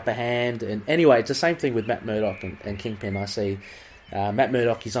gets the upper hand. And anyway, it's the same thing with Matt Murdock and Kingpin. I see Matt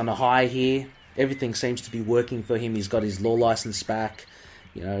Murdock is on a high here. Everything seems to be working for him. He's got his law license back.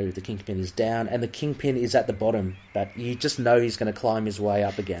 The Kingpin is down, and the Kingpin is at the bottom. But you just know he's going to climb his way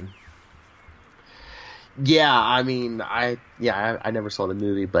up again. Yeah, I mean, I never saw the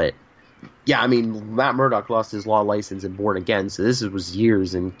movie, but yeah, I mean, Matt Murdock lost his law license in Born Again, so this was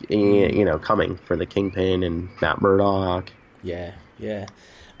years and coming for the Kingpin and Matt Murdock. Yeah.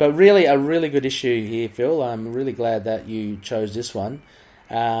 But really, a really good issue here, Phil. I'm really glad that you chose this one.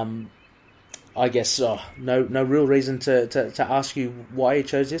 I guess no real reason to ask you why you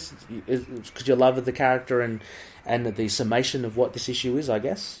chose this. Because your love of the character and the summation of what this issue is, I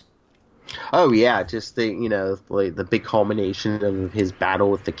guess. Oh yeah, just the big culmination of his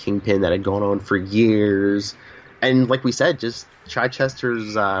battle with the Kingpin that had gone on for years, and like we said, just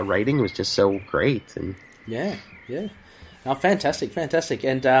Chichester's writing was just so great. And yeah. Oh, fantastic,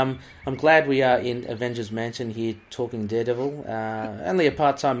 and I'm glad we are in Avengers Mansion here talking Daredevil. Only a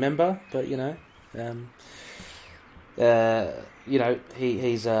part-time member, but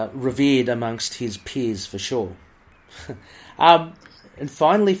he's revered amongst his peers for sure. And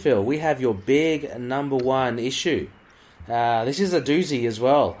finally, Phil, we have your big number one issue. This is a doozy as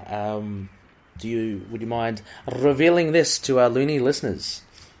well. Would you mind revealing this to our loony listeners?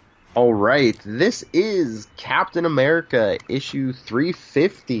 All right, this is Captain America issue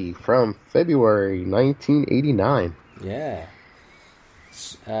 350 from February 1989. Yeah.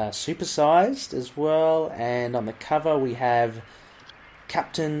 Supersized as well, and on the cover we have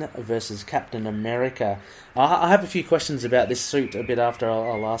Captain versus Captain America. I have a few questions about this suit a bit after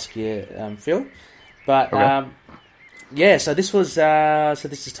I'll ask you, Phil. But okay. So this was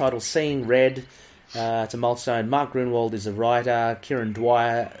this is titled Seeing Red. It's a milestone. Mark Grunwald is a writer. Kieran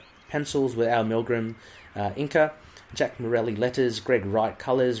Dwyer pencils with Al Milgrom, inker. Jack Morelli letters. Greg Wright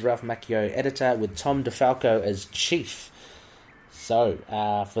colors. Ralph Macchio editor, with Tom DeFalco as chief. So,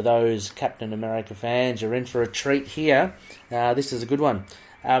 for those Captain America fans, you're in for a treat here. This is a good one.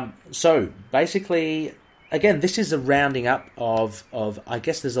 So, basically, again, this is a rounding up of I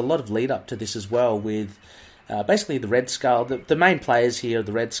guess there's a lot of lead up to this as well, with basically the Red Skull. The main players here are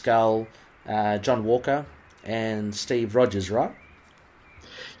the Red Skull, John Walker, and Steve Rogers, right?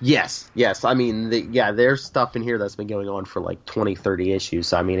 Yes. I mean, there's stuff in here that's been going on for like 20, 30 issues.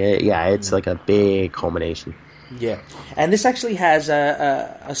 So, I mean, it's like a big culmination. Yeah, and this actually has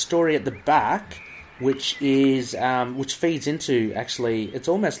a story at the back, which is which feeds into, actually, it's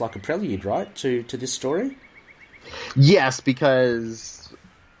almost like a prelude, right, to this story? Yes, because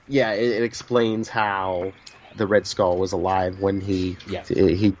it explains how the Red Skull was alive when he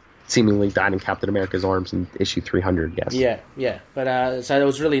seemingly died in Captain America's arms in issue 300. Yes. Yeah. But so it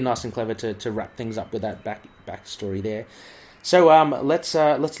was really nice and clever to wrap things up with that backstory there. So let's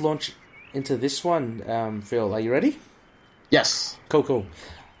launch into this one, Phil. Are you ready? Yes. Cool.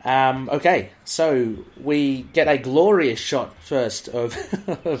 Okay, so we get a glorious shot first of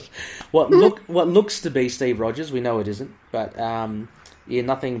what looks to be Steve Rogers. We know it isn't, but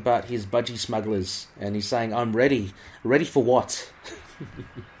nothing but his budgie smugglers, and he's saying, "I'm ready. Ready for what?"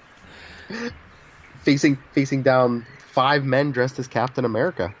 facing down 5 men dressed as Captain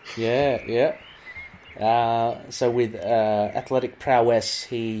America. Yeah. So with athletic prowess,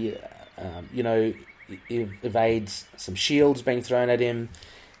 he evades some shields being thrown at him.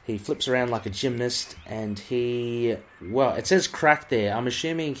 He flips around like a gymnast, and it says crack there. I'm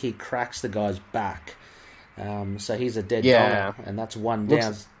assuming he cracks the guy's back. So he's a dead Donner, and that's one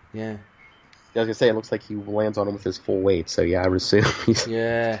down. Yeah. I was going to say, it looks like he lands on him with his full weight, so yeah, I would assume he's...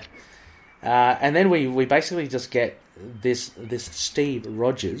 Yeah. And then we basically just get this Steve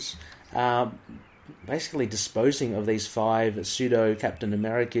Rogers basically disposing of these 5 pseudo Captain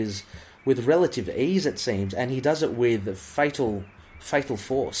Americas with relative ease, it seems, and he does it with fatal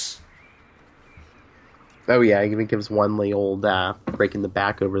force. Oh yeah, he even gives one the old breaking the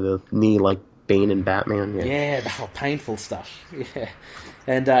back over the knee like Bane and Batman. Yeah, the whole painful stuff. Yeah,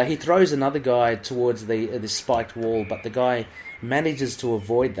 and he throws another guy towards the spiked wall, but the guy manages to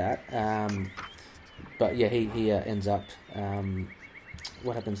avoid that. But yeah, he ends up.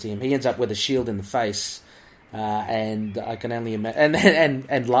 What happens to him? He ends up with a shield in the face, and I can only imagine,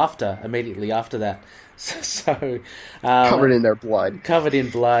 and laughter immediately after that. So covered in their blood. Covered in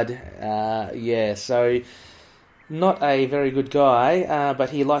blood. Yeah, so not a very good guy,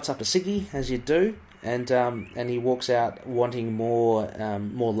 but he lights up a ciggy, as you do, and he walks out wanting more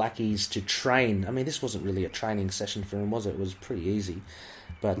lackeys to train. I mean, this wasn't really a training session for him, was it? It was pretty easy,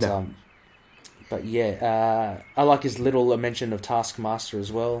 but no. But yeah, I like his little mention of Taskmaster as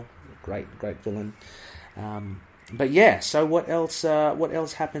well. Great villain. But yeah, so what else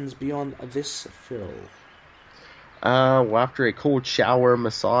happens beyond this, Phil? Well, after a cold shower,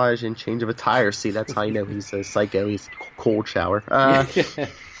 massage, and change of attire. See, that's how you know he's a psycho. He's cold shower.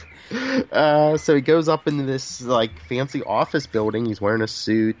 So he goes up into this like fancy office building. He's wearing a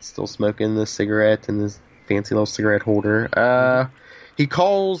suit, still smoking the cigarette in this fancy little cigarette holder. He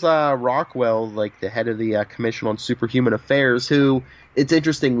calls Rockwell, like the head of the Commission on Superhuman Affairs, who, it's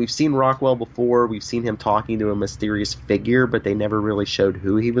interesting, we've seen Rockwell before, we've seen him talking to a mysterious figure, but they never really showed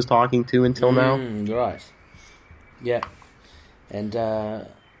who he was talking to until now. Right. Yeah. And, at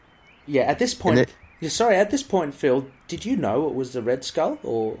this point... at this point, Phil, did you know it was the Red Skull?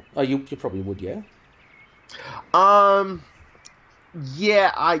 Or... Oh, you probably would, yeah?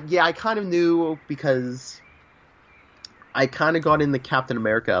 Yeah, I kind of knew because... I kind of got into Captain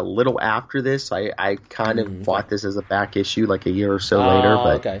America a little after this. I kind of bought this as a back issue like a year or so later.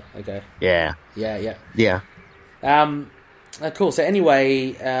 But okay. Yeah. Yeah. Cool. So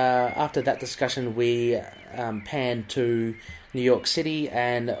anyway, after that discussion, we pan to New York City,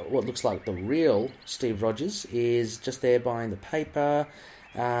 and what looks like the real Steve Rogers is just there buying the paper.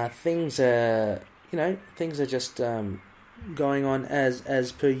 Things are just going on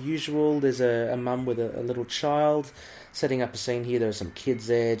as per usual. There's a mum with a little child. Setting up a scene here. There are some kids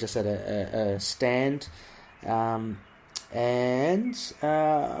there just at a stand. What's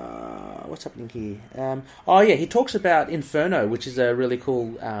happening here? He talks about Inferno, which is a really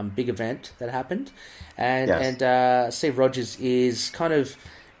cool big event that happened. And Steve Rogers is kind of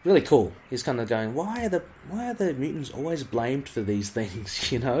really cool. He's kind of going, why are the mutants always blamed for these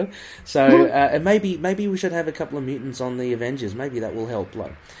things, you know? So and maybe we should have a couple of mutants on the Avengers. Maybe that will help,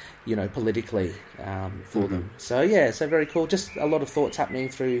 like, you know, politically for them. So yeah, so very cool. Just a lot of thoughts happening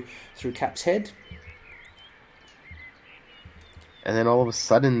through Cap's head. And then all of a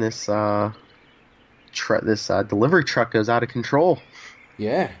sudden, this delivery truck goes out of control.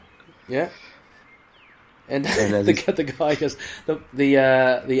 Yeah. And the guy goes, the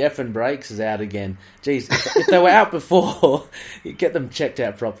effing brakes is out again. Jeez, if they were out before, you get them checked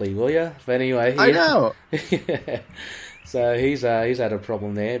out properly, will you? But anyway, I know. Yeah. So he's had a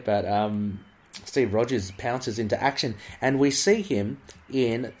problem there, but Steve Rogers pounces into action, and we see him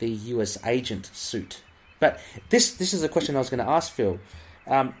in the US agent suit. But this is a question I was going to ask Phil.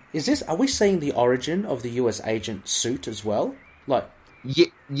 Are we seeing the origin of the US agent suit as well? Like,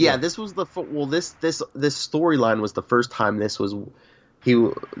 yeah. This was this storyline was the first time that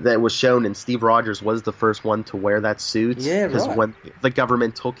was shown, and Steve Rogers was the first one to wear that suit. Yeah, right. Because when the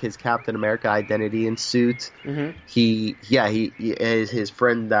government took his Captain America identity and suit, his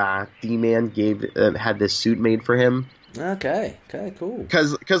friend D-Man had this suit made for him. Okay, cool.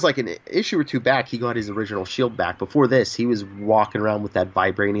 Because like an issue or two back, he got his original shield back. Before this, he was walking around with that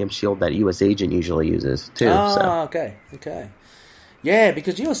vibranium shield that U.S. Agent usually uses too. Okay. Yeah,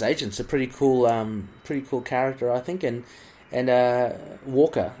 because U.S. Agent's a pretty cool character, I think, and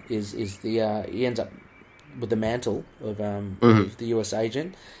Walker is the he ends up with the mantle of the U.S.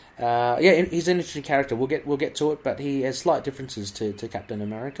 Agent. He's an interesting character. We'll get to it, but he has slight differences to Captain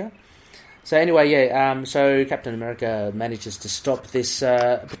America. So anyway, so Captain America manages to stop this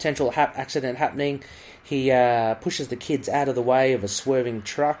potential accident happening. He pushes the kids out of the way of a swerving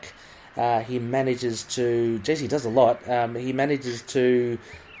truck. He manages to... he does a lot. He manages to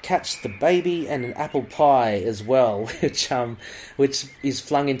catch the baby and an apple pie as well, which is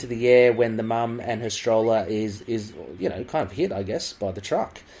flung into the air when the mum and her stroller is kind of hit, I guess, by the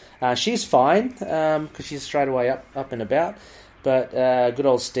truck. She's fine because she's straight away up and about, but good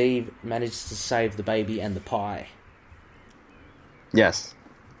old Steve managed to save the baby and the pie. Yes.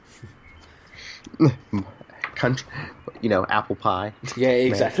 Country, apple pie. Yeah,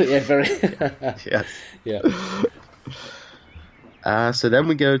 exactly. Yeah, very. Yes. Yeah. So then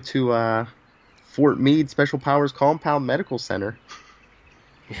we go to Fort Meade Special Powers Compound Medical Center.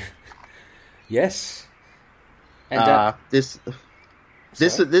 Yes. And this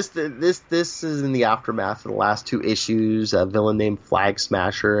is in the aftermath of the last 2 issues. A villain named Flag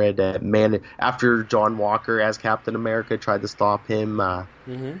Smasher and after John Walker as Captain America tried to stop him.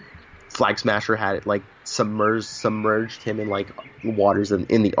 Flag Smasher had it submerged him in waters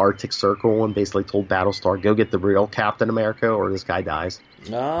in the Arctic Circle and basically told Battlestar, go get the real Captain America or this guy dies.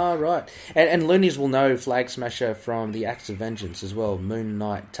 Ah, right. And Loonies will know Flag Smasher from the Acts of Vengeance as well. Moon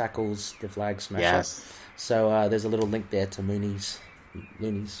Knight tackles the Flag Smasher. Yes. So there's a little link there to Loonies.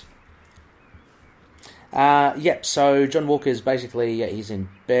 So John Walker is basically he's in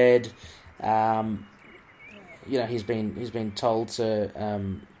bed. He's been told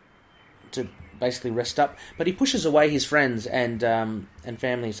to basically rest up, but he pushes away his friends and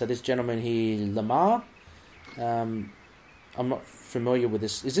family. So this gentleman here, Lamar, I'm not familiar with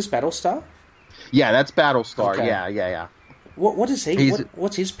this. Is this Battlestar? Yeah, that's Battlestar. Okay. Yeah. What is he?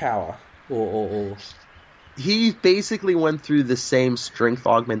 What's his power? Or he basically went through the same strength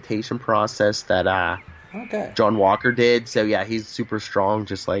augmentation process that John Walker did. So yeah, he's super strong,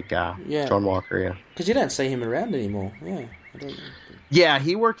 just like John Walker. Yeah, because you don't see him around anymore. Yeah. Yeah,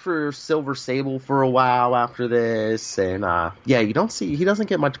 he worked for Silver Sable for a while after this, and he doesn't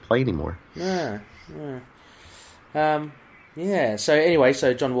get much play anymore. Yeah. So anyway,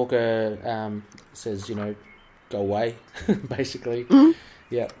 John Walker says, go away, basically. Mm-hmm.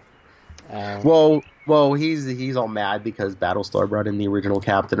 Yeah. Well, he's all mad because Battlestar brought in the original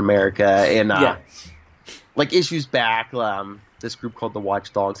Captain America, and issues back, this group called the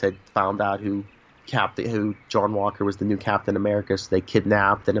Watchdogs had found out who John Walker was the new Captain America, so they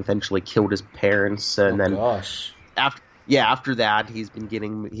kidnapped and eventually killed his parents, and after that he's been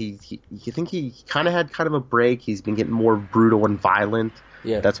getting you think he kind of had a break. He's been getting more brutal and violent.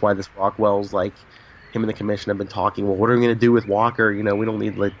 Yeah, that's why this Rockwell's him and the Commission have been talking. Well, what are we going to do with Walker? We don't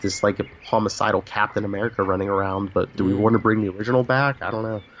need this a homicidal Captain America running around. But do we want to bring the original back? I don't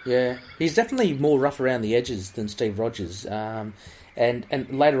know. Yeah, he's definitely more rough around the edges than Steve Rogers. And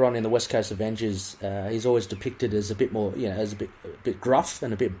later on in the West Coast Avengers, he's always depicted as a bit more, as a bit gruff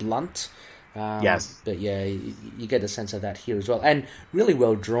and a bit blunt. Yes. But yeah, you get a sense of that here as well. And really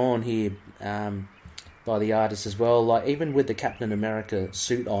well drawn here by the artist as well. Even with the Captain America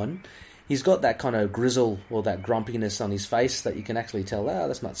suit on, he's got that kind of grizzle or that grumpiness on his face that you can actually tell,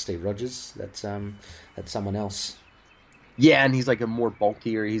 that's not Steve Rogers. That's someone else. Yeah, and he's more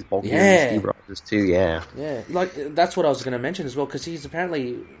bulkier. He's bulkier than Steve Rogers too. Yeah. Yeah, that's what I was going to mention as well, because he's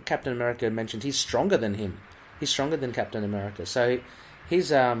apparently, Captain America mentioned, he's stronger than him. He's stronger than Captain America. So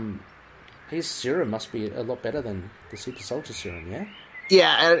his serum must be a lot better than the Super Soldier serum. Yeah.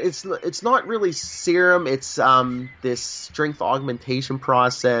 Yeah, and it's not really serum. It's this strength augmentation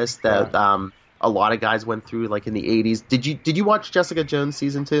process that a lot of guys went through, in the 80s. Did you watch Jessica Jones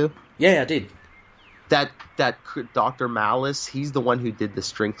season 2? Yeah, I did. That Dr. Malice, he's the one who did the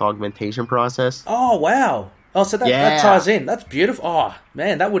strength augmentation process. Oh, wow. Oh, so that ties in. That's beautiful. Oh,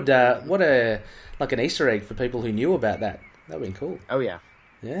 man, that would, what an Easter egg for people who knew about that. That would be cool. Oh, yeah.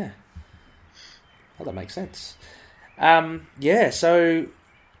 Yeah. Oh, that makes sense. So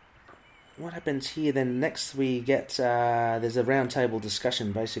what happens here then? Next we get, there's a roundtable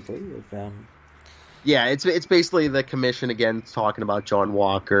discussion, basically, of... Yeah, it's basically the Commission, again, talking about John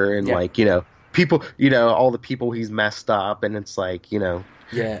Walker and, people, all the people he's messed up, and it's are people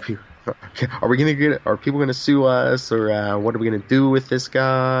gonna sue us, or what are we gonna do with this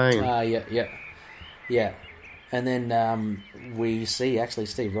guy? Yeah. And then we see actually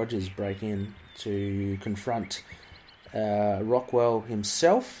Steve Rogers break in to confront Rockwell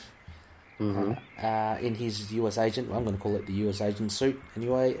himself in his US agent. I'm going to call it the US agent suit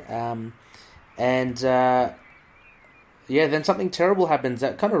anyway. Then something terrible happens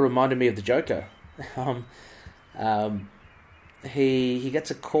that kind of reminded me of the Joker. He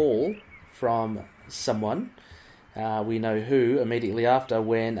gets a call from someone, we know who, immediately after,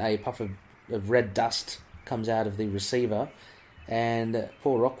 when a puff of red dust comes out of the receiver, and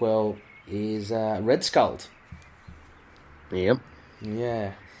poor Rockwell is red-skulled. Yep.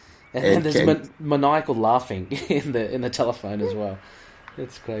 Yeah. And there's maniacal laughing in the telephone as well.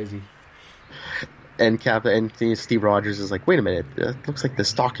 It's crazy. And Steve Rogers is like, wait a minute, that looks like the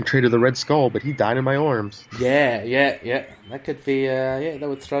stock and trade of the Red Skull, but he died in my arms. Yeah. That could be, that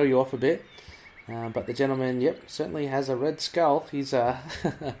would throw you off a bit. But the gentleman, certainly has a Red Skull. He's, so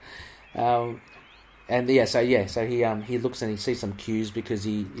he looks and he sees some cues because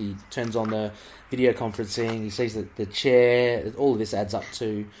he turns on the video conferencing. He sees that the chair. All of this adds up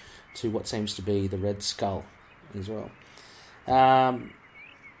to what seems to be the Red Skull as well.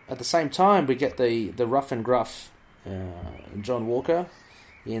 At the same time, we get the rough and John Walker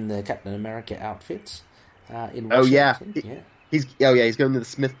in the Captain America outfit in Washington. He's going to the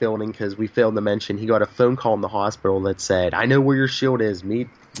Smith building because we failed to mention he got a phone call in the hospital that said, "I know where your shield is.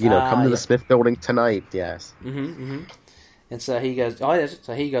 Come to the Smith building tonight." Yes. Mm-hmm. And so he goes.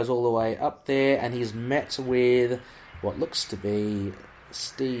 So he goes all the way up there, and he's met with what looks to be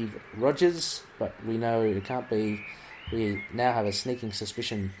Steve Rogers, but we know it can't be. We now have a sneaking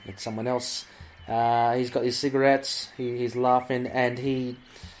suspicion it's someone else. He's got his cigarettes. He's laughing, and these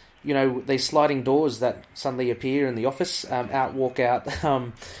sliding doors that suddenly appear in the office. Walk out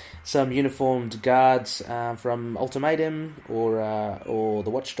some uniformed guards from Ultimatum or the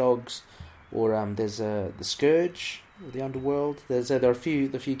Watchdogs, or there's the Scourge, the Underworld. There are a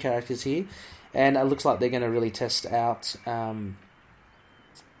few characters here, and it looks like they're going to really test out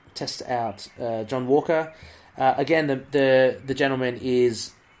John Walker. Again, the gentleman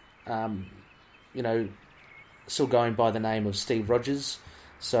is, still going by the name of Steve Rogers.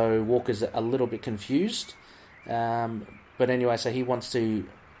 So Walker's a little bit confused. But anyway, so he wants to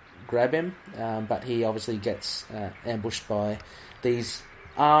grab him, but he obviously gets ambushed by these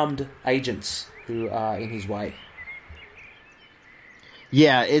armed agents who are in his way.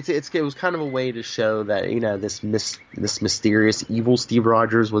 Yeah, it was kind of a way to show that this mysterious evil Steve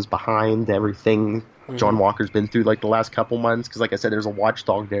Rogers was behind everything John Walker's been through like the last couple months. Because like I said, there's a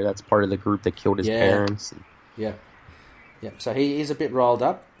watchdog there that's part of the group that killed his parents. Yeah. So he is a bit riled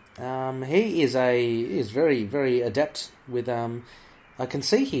up. He is very, very adept with. I can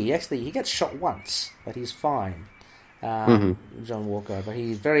see he gets shot once, but he's fine. John Walker, but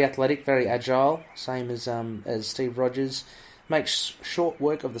he's very athletic, very agile, same as Steve Rogers. Makes short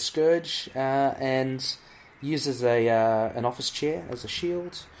work of the Scourge and uses an office chair as a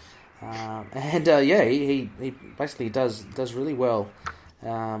shield. He basically does really well.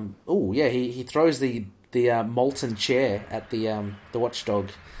 He throws the molten chair at the watchdog.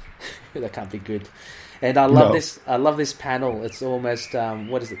 That can't be good. And I love this. I love this panel. It's almost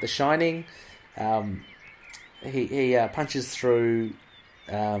what is it? The Shining. He punches through.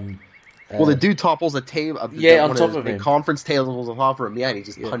 The dude topples a table. On top of him. Conference tables on top of him. Yeah, and he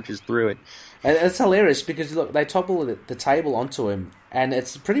just punches through it. And it's hilarious because look, they topple the table onto him, and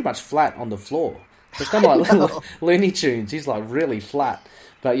it's pretty much flat on the floor. So it's kind of like Looney Tunes. He's like really flat,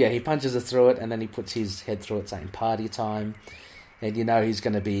 but he punches it through it, and then he puts his head through it, saying "party time," and he's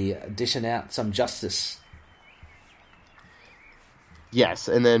going to be dishing out some justice. Yes,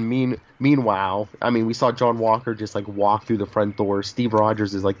 and then meanwhile, we saw John Walker just like walk through the front door. Steve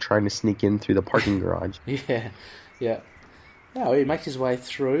Rogers is like trying to sneak in through the parking garage. Yeah. No, he makes his way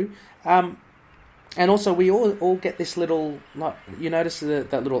through. And also, we all get this little, like, you notice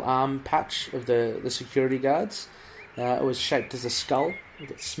that little arm patch of the security guards? It was shaped as a skull.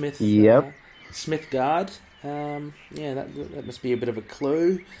 Smith. Yep. Smith guard. That must be a bit of a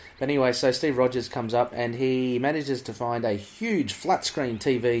clue. But anyway, so Steve Rogers comes up and he manages to find a huge flat screen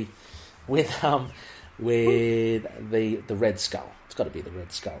TV with the Red Skull. It's got to be the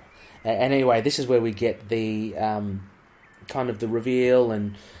Red Skull. And anyway, this is where we get the kind of the reveal,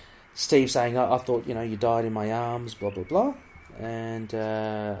 and Steve saying, "I thought you died in my arms," blah blah blah, and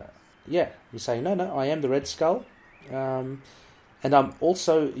you say, "No, I am the Red Skull, and I'm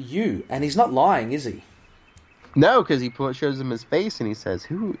also you." And he's not lying, is he? No, because he shows him his face and he says,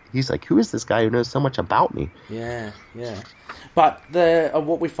 "Who?" He's like, "Who is this guy who knows so much about me?" Yeah. But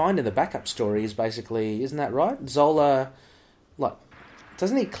what we find in the backup story is basically, isn't that right? Zola,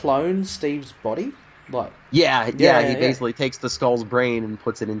 doesn't he clone Steve's body? He basically takes the Skull's brain and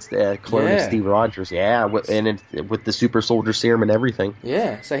puts it into clone of Steve Rogers. Yeah, with the super soldier serum and everything.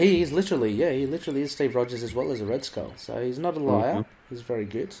 Yeah, so he literally is Steve Rogers as well as a Red Skull. So he's not a liar. Mm-hmm. He's very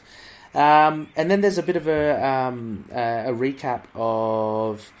good. And then there's a bit of a recap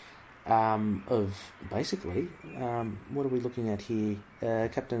of basically what are we looking at here?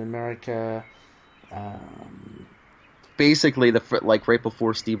 Captain America. Basically, right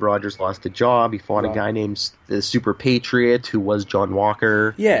before Steve Rogers lost a job, he fought a guy named the Super Patriot who was John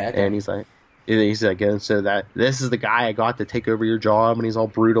Walker. Yeah, okay. And he's like, He's like, and so that this is the guy I got to take over your job, and he's all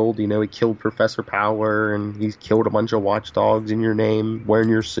brutal. You know, he killed Professor Power, and he's killed a bunch of watchdogs in your name, wearing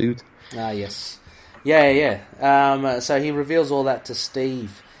your suit. Ah, yes. Yeah. So he reveals all that to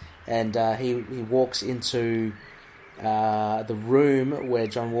Steve, and he walks into the room where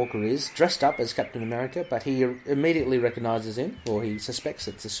John Walker is, dressed up as Captain America, but he immediately recognizes him, or he suspects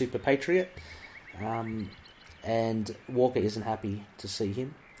it's a Super Patriot, and Walker isn't happy to see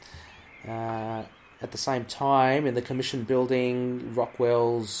him. At the same time, in the commission building,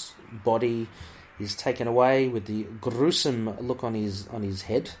 Rockwell's body is taken away with the gruesome look on his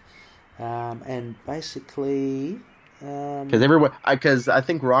head, and basically, because I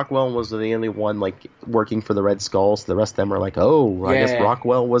think Rockwell was the only one like working for the Red Skull, so the rest of them are like, I guess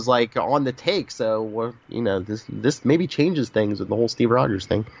Rockwell was like on the take, so this maybe changes things with the whole Steve Rogers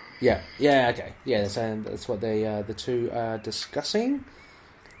thing. Okay, so that's what the two are discussing.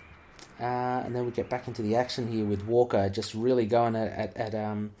 And then we get back into the action here with Walker just really going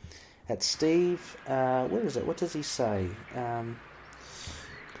at Steve. Where is it? What does he say?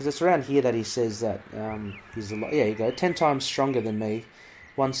 Because it's around here that he says that he's a lot. Yeah, you go 10 times stronger than me.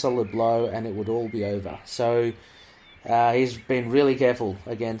 One solid blow and it would all be over. So he's been really careful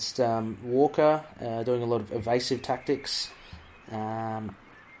against Walker, doing a lot of evasive tactics, and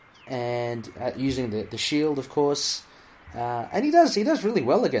using the shield, of course. And he does really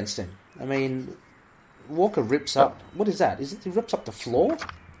well against him. I mean, Walker rips up. What is that? He rips up the floor?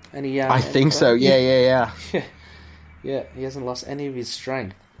 And he. I think so. Yeah. Yeah, he hasn't lost any of his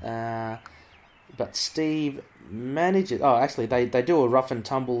strength. But Steve manages. Oh, actually, they do a rough and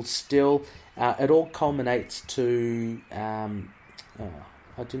tumble still. It all culminates to. I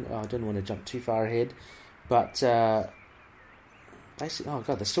didn't want to jump too far ahead, but. Oh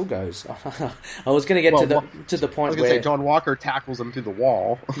god, this still goes. I was going to get to the point where John Walker tackles him through the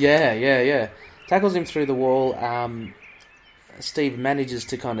wall. Yeah. Tackles him through the wall. Steve manages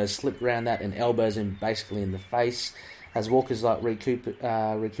to kind of slip around that and elbows him basically in the face. As Walker's like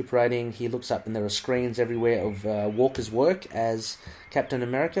recuperating, he looks up and there are screens everywhere of Walker's work as Captain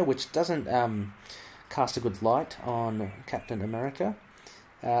America, which doesn't cast a good light on Captain America.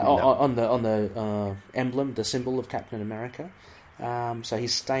 On the emblem, the symbol of Captain America. So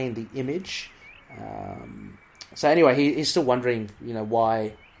he's stained the image. So anyway, he's still wondering,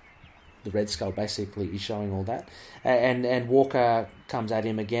 why the Red Skull basically is showing all that. And Walker comes at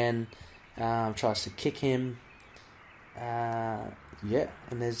him again, tries to kick him. And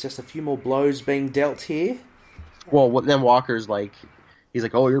there's just a few more blows being dealt here. Well, then Walker's like, he's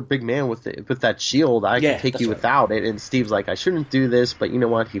like, "Oh, you're a big man with that shield. I can take you without it." And Steve's like, "I shouldn't do this, but you know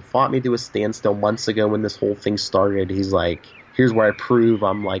what? He fought me to a standstill months ago when this whole thing started." He's like, "Here's where I prove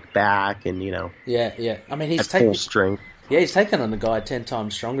I'm like back," and Yeah. I mean, he's full strength. Yeah, he's taken on the guy 10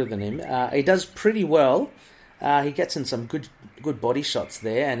 times stronger than him. He does pretty well. He gets in some good body shots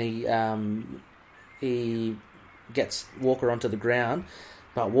there, and he gets Walker onto the ground.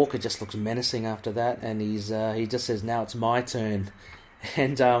 But Walker just looks menacing after that, and he just says, "Now it's my turn,"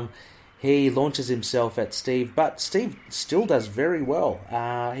 and he launches himself at Steve. But Steve still does very well.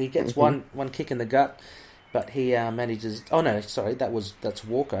 He gets one kick in the gut, but he manages. Oh no, sorry, that's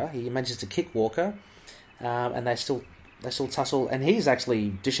Walker. He manages to kick Walker, and they still tussle, and he's actually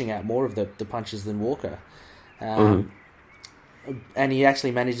dishing out more of the punches than Walker. And he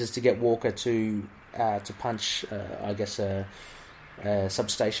actually manages to get Walker to punch, I guess, a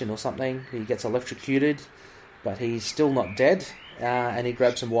substation or something. He gets electrocuted, but he's still not dead, and he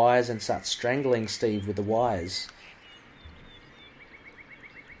grabs some wires and starts strangling Steve with the wires.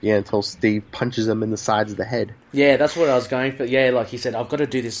 Yeah, until Steve punches him in the sides of the head. Yeah, that's what I was going for. Yeah, like he said, I've got to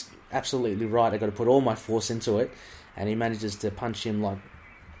do this absolutely right. I've got to put all my force into it. And he manages to punch him like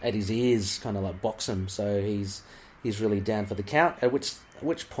at his ears, kind of like box him. So he's really down for the count. At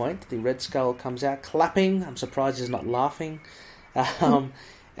which point the Red Skull comes out clapping. I'm surprised he's not laughing. And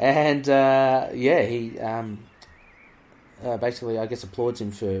he basically, I guess, applauds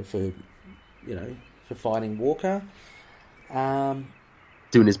him for fighting Walker.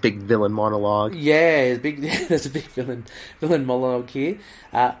 Doing his big villain monologue. Yeah, there's a big villain monologue here.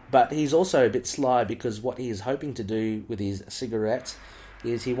 But he's also a bit sly, because what he is hoping to do with his cigarette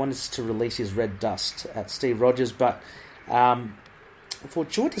is he wants to release his red dust at Steve Rogers, but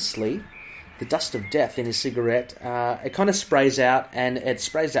fortuitously, the dust of death in his cigarette, it kind of sprays out, and it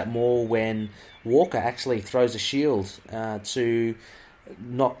sprays out more when Walker actually throws a shield to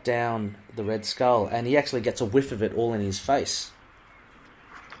knock down the Red Skull, and he actually gets a whiff of it all in his face.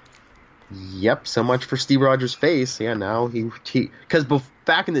 Yep, so much for Steve Rogers' face. Yeah, now because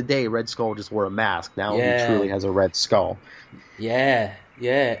back in the day, Red Skull just wore a mask. Now he truly has a red skull. Yeah,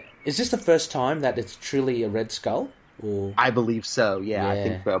 Is this the first time that it's truly a Red Skull? Or I believe so. Yeah, I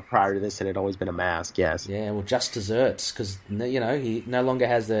think prior to this, it had always been a mask. Yes. Yeah. Well, just desserts because he no longer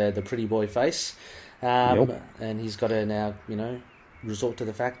has the pretty boy face, and he's got to now resort to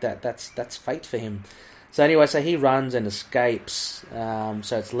the fact that that's fate for him. So anyway, so he runs and escapes.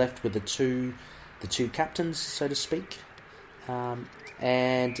 So it's left with the two captains, so to speak.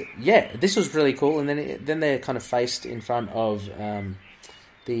 And yeah, this was really cool. And then they're kind of faced in front of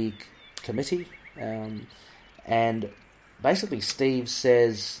the committee, and basically Steve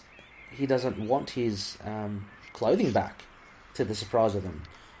says he doesn't want his clothing back, to the surprise of them.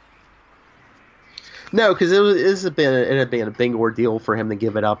 No, because it had been a big ordeal for him to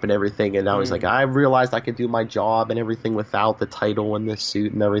give it up and everything, and I was like, I realized I could do my job and everything without the title and the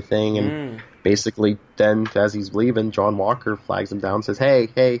suit and everything, and basically then as he's leaving, John Walker flags him down and says,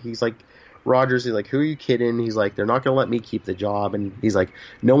 hey, he's like, Rogers, he's like, who are you kidding? He's like, they're not going to let me keep the job, and he's like,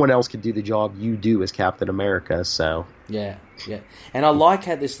 no one else can do the job you do as Captain America, so... Yeah. And I like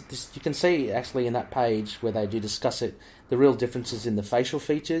how this you can see actually in that page where they do discuss it, the real differences in the facial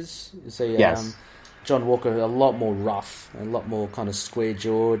features. You see, yes. John Walker a lot more rough, a lot more kind of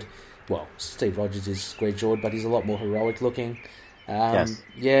square-jawed. Well, Steve Rogers is square-jawed, but he's a lot more heroic looking. Yes.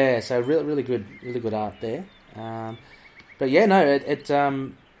 Yeah, so really good art there. But yeah, no, it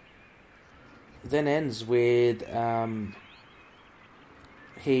then ends with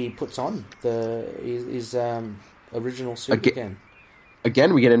he puts on his original suit again.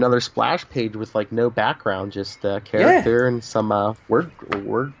 Again, we get another splash page with like no background, just character and some word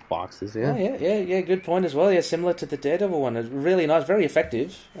boxes. Yeah. Yeah. Good point as well. Yeah, similar to the Daredevil one. It's really nice, very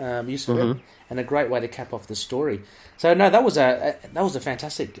effective use of it, and a great way to cap off the story. So no, that was a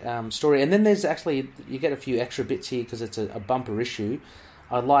fantastic story. And then there's actually you get a few extra bits here because it's a bumper issue.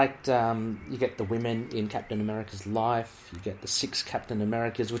 I liked you get the women in Captain America's life. You get the 6 Captain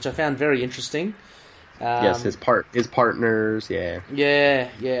Americas, which I found very interesting. Yes, his partners, yeah. Yeah,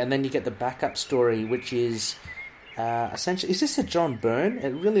 and then you get the backup story, which is essentially... Is this a John Byrne? It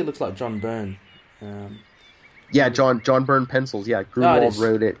really looks like John Byrne. Yeah, John Byrne pencils, yeah. Grunwald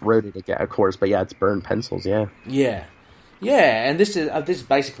wrote it again, of course, but yeah, it's Byrne pencils, yeah. Yeah, and this is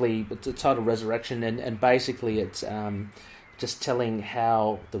basically it's titled Resurrection, and basically it's just telling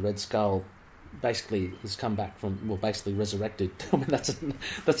how the Red Skull basically has come back from, well, basically resurrected. I mean, that's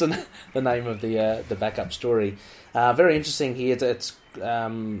the name of the backup story. Very interesting here. It's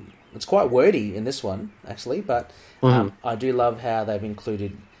quite wordy in this one actually, but I do love how they've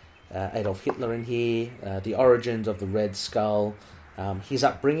included Adolf Hitler in here, the origins of the Red Skull, his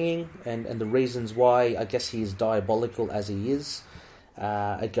upbringing, and the reasons why I guess he is diabolical as he is.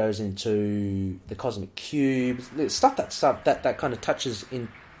 It goes into the cosmic cube, stuff that kind of touches in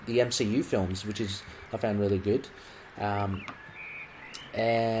the MCU films, which is I found really good. And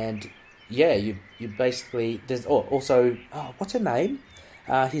yeah, you basically there's also what's her name?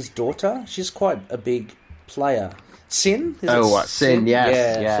 His daughter. She's quite a big player. Sin. Sin.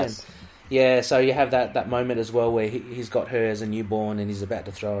 Yes. Sin. Yeah. So you have that moment as well where he's got her as a newborn and he's about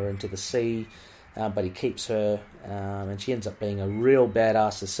to throw her into the sea, but he keeps her, and she ends up being a real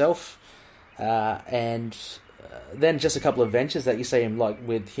badass herself. And then just a couple of adventures that you see him like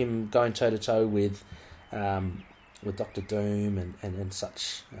with him going toe to toe with Dr. Doom and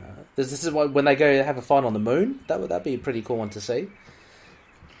such. This is when they go have a fight on the moon. That'd be a pretty cool one to see.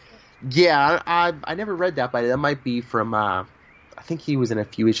 Yeah, I never read that, but that might be from. I think he was in a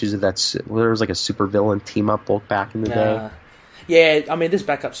few issues of that. There was like a supervillain team up book back in the day. Yeah, I mean this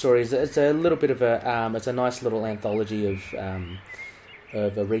backup story is it's a little bit of a it's a nice little anthology of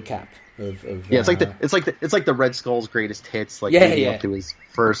a recap. It's like the Red Skull's greatest hits, like leading up to his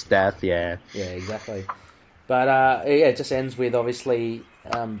first death. Yeah, exactly. But it just ends with obviously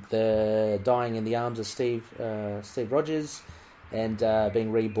the dying in the arms of Steve Rogers, and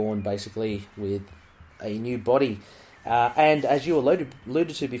being reborn basically with a new body. And as you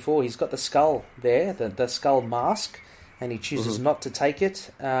alluded to before, he's got the skull there, the skull mask, and he chooses not to take it.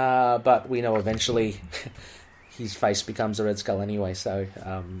 But we know eventually. His face becomes a Red Skull anyway, so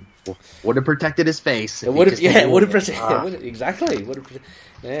would have protected his face. It would have, exactly.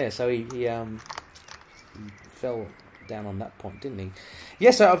 So he fell down on that point, didn't he?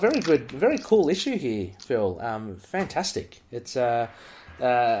 Yeah, so a very good, very cool issue here, Phil. Fantastic. It's no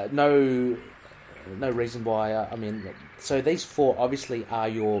reason why. I mean, so these 4 obviously are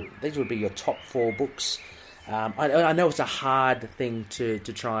these would be your top 4 books. I know it's a hard thing to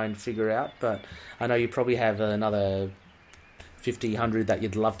try and figure out, but I know you probably have another 50, 100 that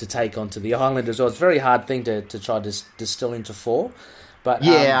you'd love to take onto the island as well. It's a very hard thing to try to distill into 4. But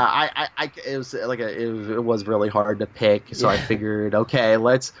yeah, it was really hard to pick, so I figured, okay,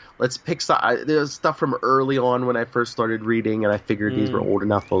 let's pick some. There's stuff from early on when I first started reading, and I figured these were old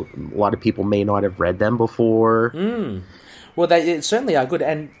enough. A lot of people may not have read them before. Well, they certainly are good,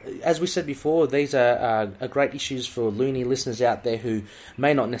 and as we said before, these are great issues for loony listeners out there who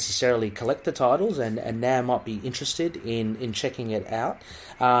may not necessarily collect the titles and now might be interested in checking it out.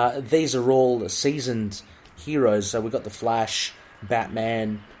 These are all seasoned heroes, so we've got the Flash,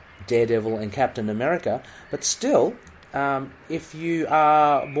 Batman, Daredevil, and Captain America. But still, if you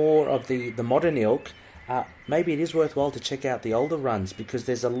are more of the modern ilk, maybe it is worthwhile to check out the older runs, because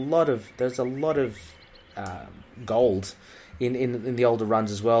there's a lot of gold in the older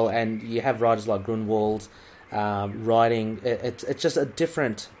runs as well. And you have writers like Grunwald writing. It's just a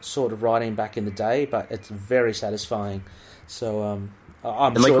different sort of writing back in the day, but it's very satisfying. So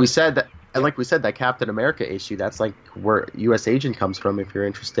like we said that. And like we said, that Captain America issue, that's like where U.S. Agent comes from if you're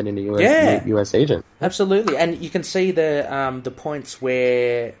interested in a U.S. Agent. Absolutely. And you can see the points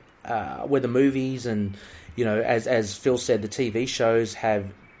where the movies and, as Phil said, the TV shows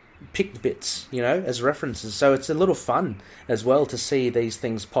have picked bits, as references. So it's a little fun as well to see these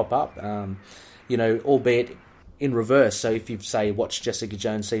things pop up, albeit in reverse. So if you, say, watch Jessica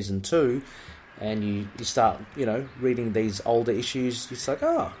Jones Season 2 and you start, reading these older issues, it's like,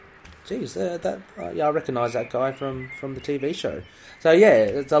 oh, geez, I recognise that guy from the TV show. So yeah,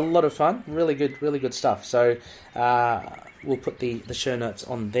 it's a lot of fun. Really good stuff. So we'll put the show notes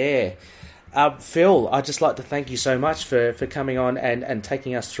on there. Phil, I'd just like to thank you so much for coming on and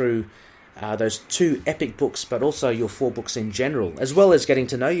taking us through those 2 epic books, but also your 4 books in general, as well as getting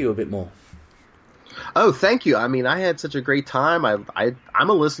to know you a bit more. Oh, thank you. I mean, I had such a great time. I'm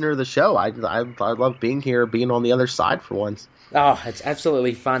a listener of the show. I love being here, being on the other side for once. Oh, it's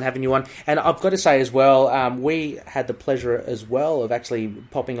absolutely fun having you on. And I've got to say as well, we had the pleasure as well of actually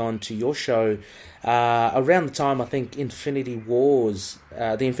popping on to your show around the time, I think, Infinity Wars,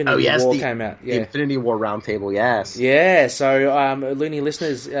 the Infinity War came out. Yeah. The Infinity War Roundtable, yes. Yeah, so loony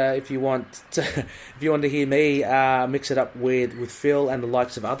listeners, if you want to hear me mix it up with Phil and the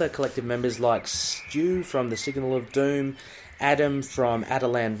likes of other collective members like Stu from the Signal of Doom, Adam from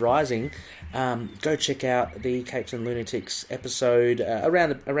Adeland Rising, go check out the Capes and Lunatics episode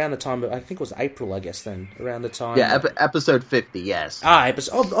around the time of, I think it was April, I guess then, around the time. Yeah, episode 50, yes. It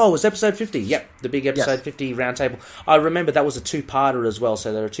was episode 50, yep, the big episode 50 roundtable. I remember that was a 2-parter as well,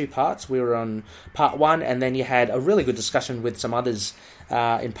 so there are 2 parts. We were on part 1, and then you had a really good discussion with some others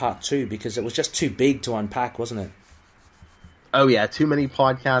in part 2, because it was just too big to unpack, wasn't it? Oh yeah, too many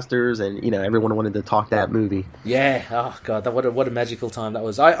podcasters, and everyone wanted to talk that movie. Yeah, oh god, what a magical time that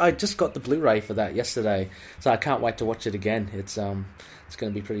was. I just got the Blu-ray for that yesterday, so I can't wait to watch it again. It's going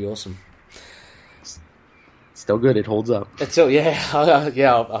to be pretty awesome. Still good, it holds up. It's still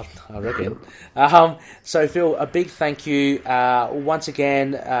I reckon. So Phil, a big thank you once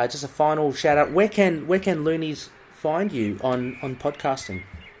again. Just a final shout out. Where can loonies find you on podcasting?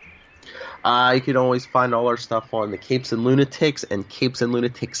 You can always find all our stuff on the Capes and Lunatics and Capes and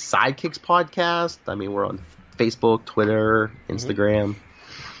Lunatics Sidekicks podcast. I mean, we're on Facebook, Twitter, Instagram.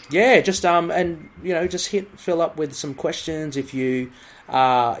 Yeah, just just hit Phil up with some questions if you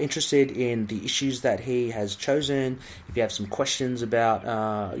are interested in the issues that he has chosen. If you have some questions about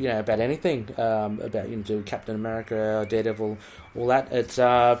about anything, about Captain America, Daredevil, all that. It's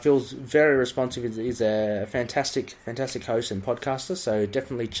Phil's very responsive. He's a fantastic host and podcaster, so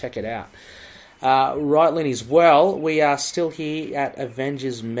definitely check it out. Right, Loonies. Well, we are still here at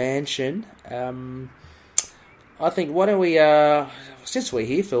Avengers Mansion. I think, why don't we, since we're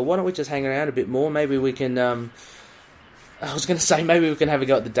here, Phil, why don't we just hang around a bit more? Maybe we can, I was going to say maybe we can have a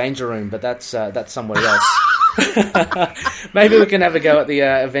go at the Danger Room, but that's somewhere else. Maybe we can have a go at the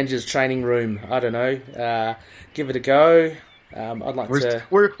Avengers Training Room. I don't know. Give it a go. I'd like to...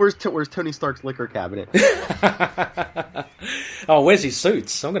 Where's Tony Stark's liquor cabinet? Oh, where's his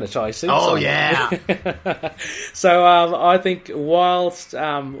suits? I'm going to try his suits. Oh, yeah. So I think whilst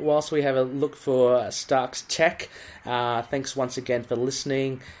we have a look for Stark's tech, thanks once again for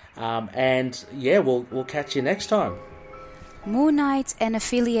listening. And yeah, we'll catch you next time. Moon Knight and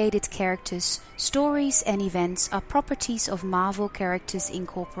affiliated characters, stories and events are properties of Marvel Characters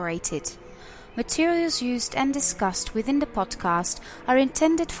Incorporated. Materials used and discussed within the podcast are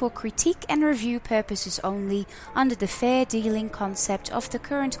intended for critique and review purposes only under the fair dealing concept of the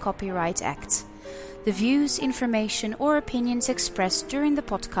current Copyright Act. The views, information or opinions expressed during the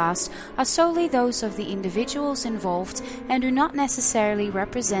podcast are solely those of the individuals involved and do not necessarily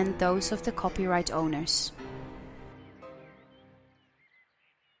represent those of the copyright owners.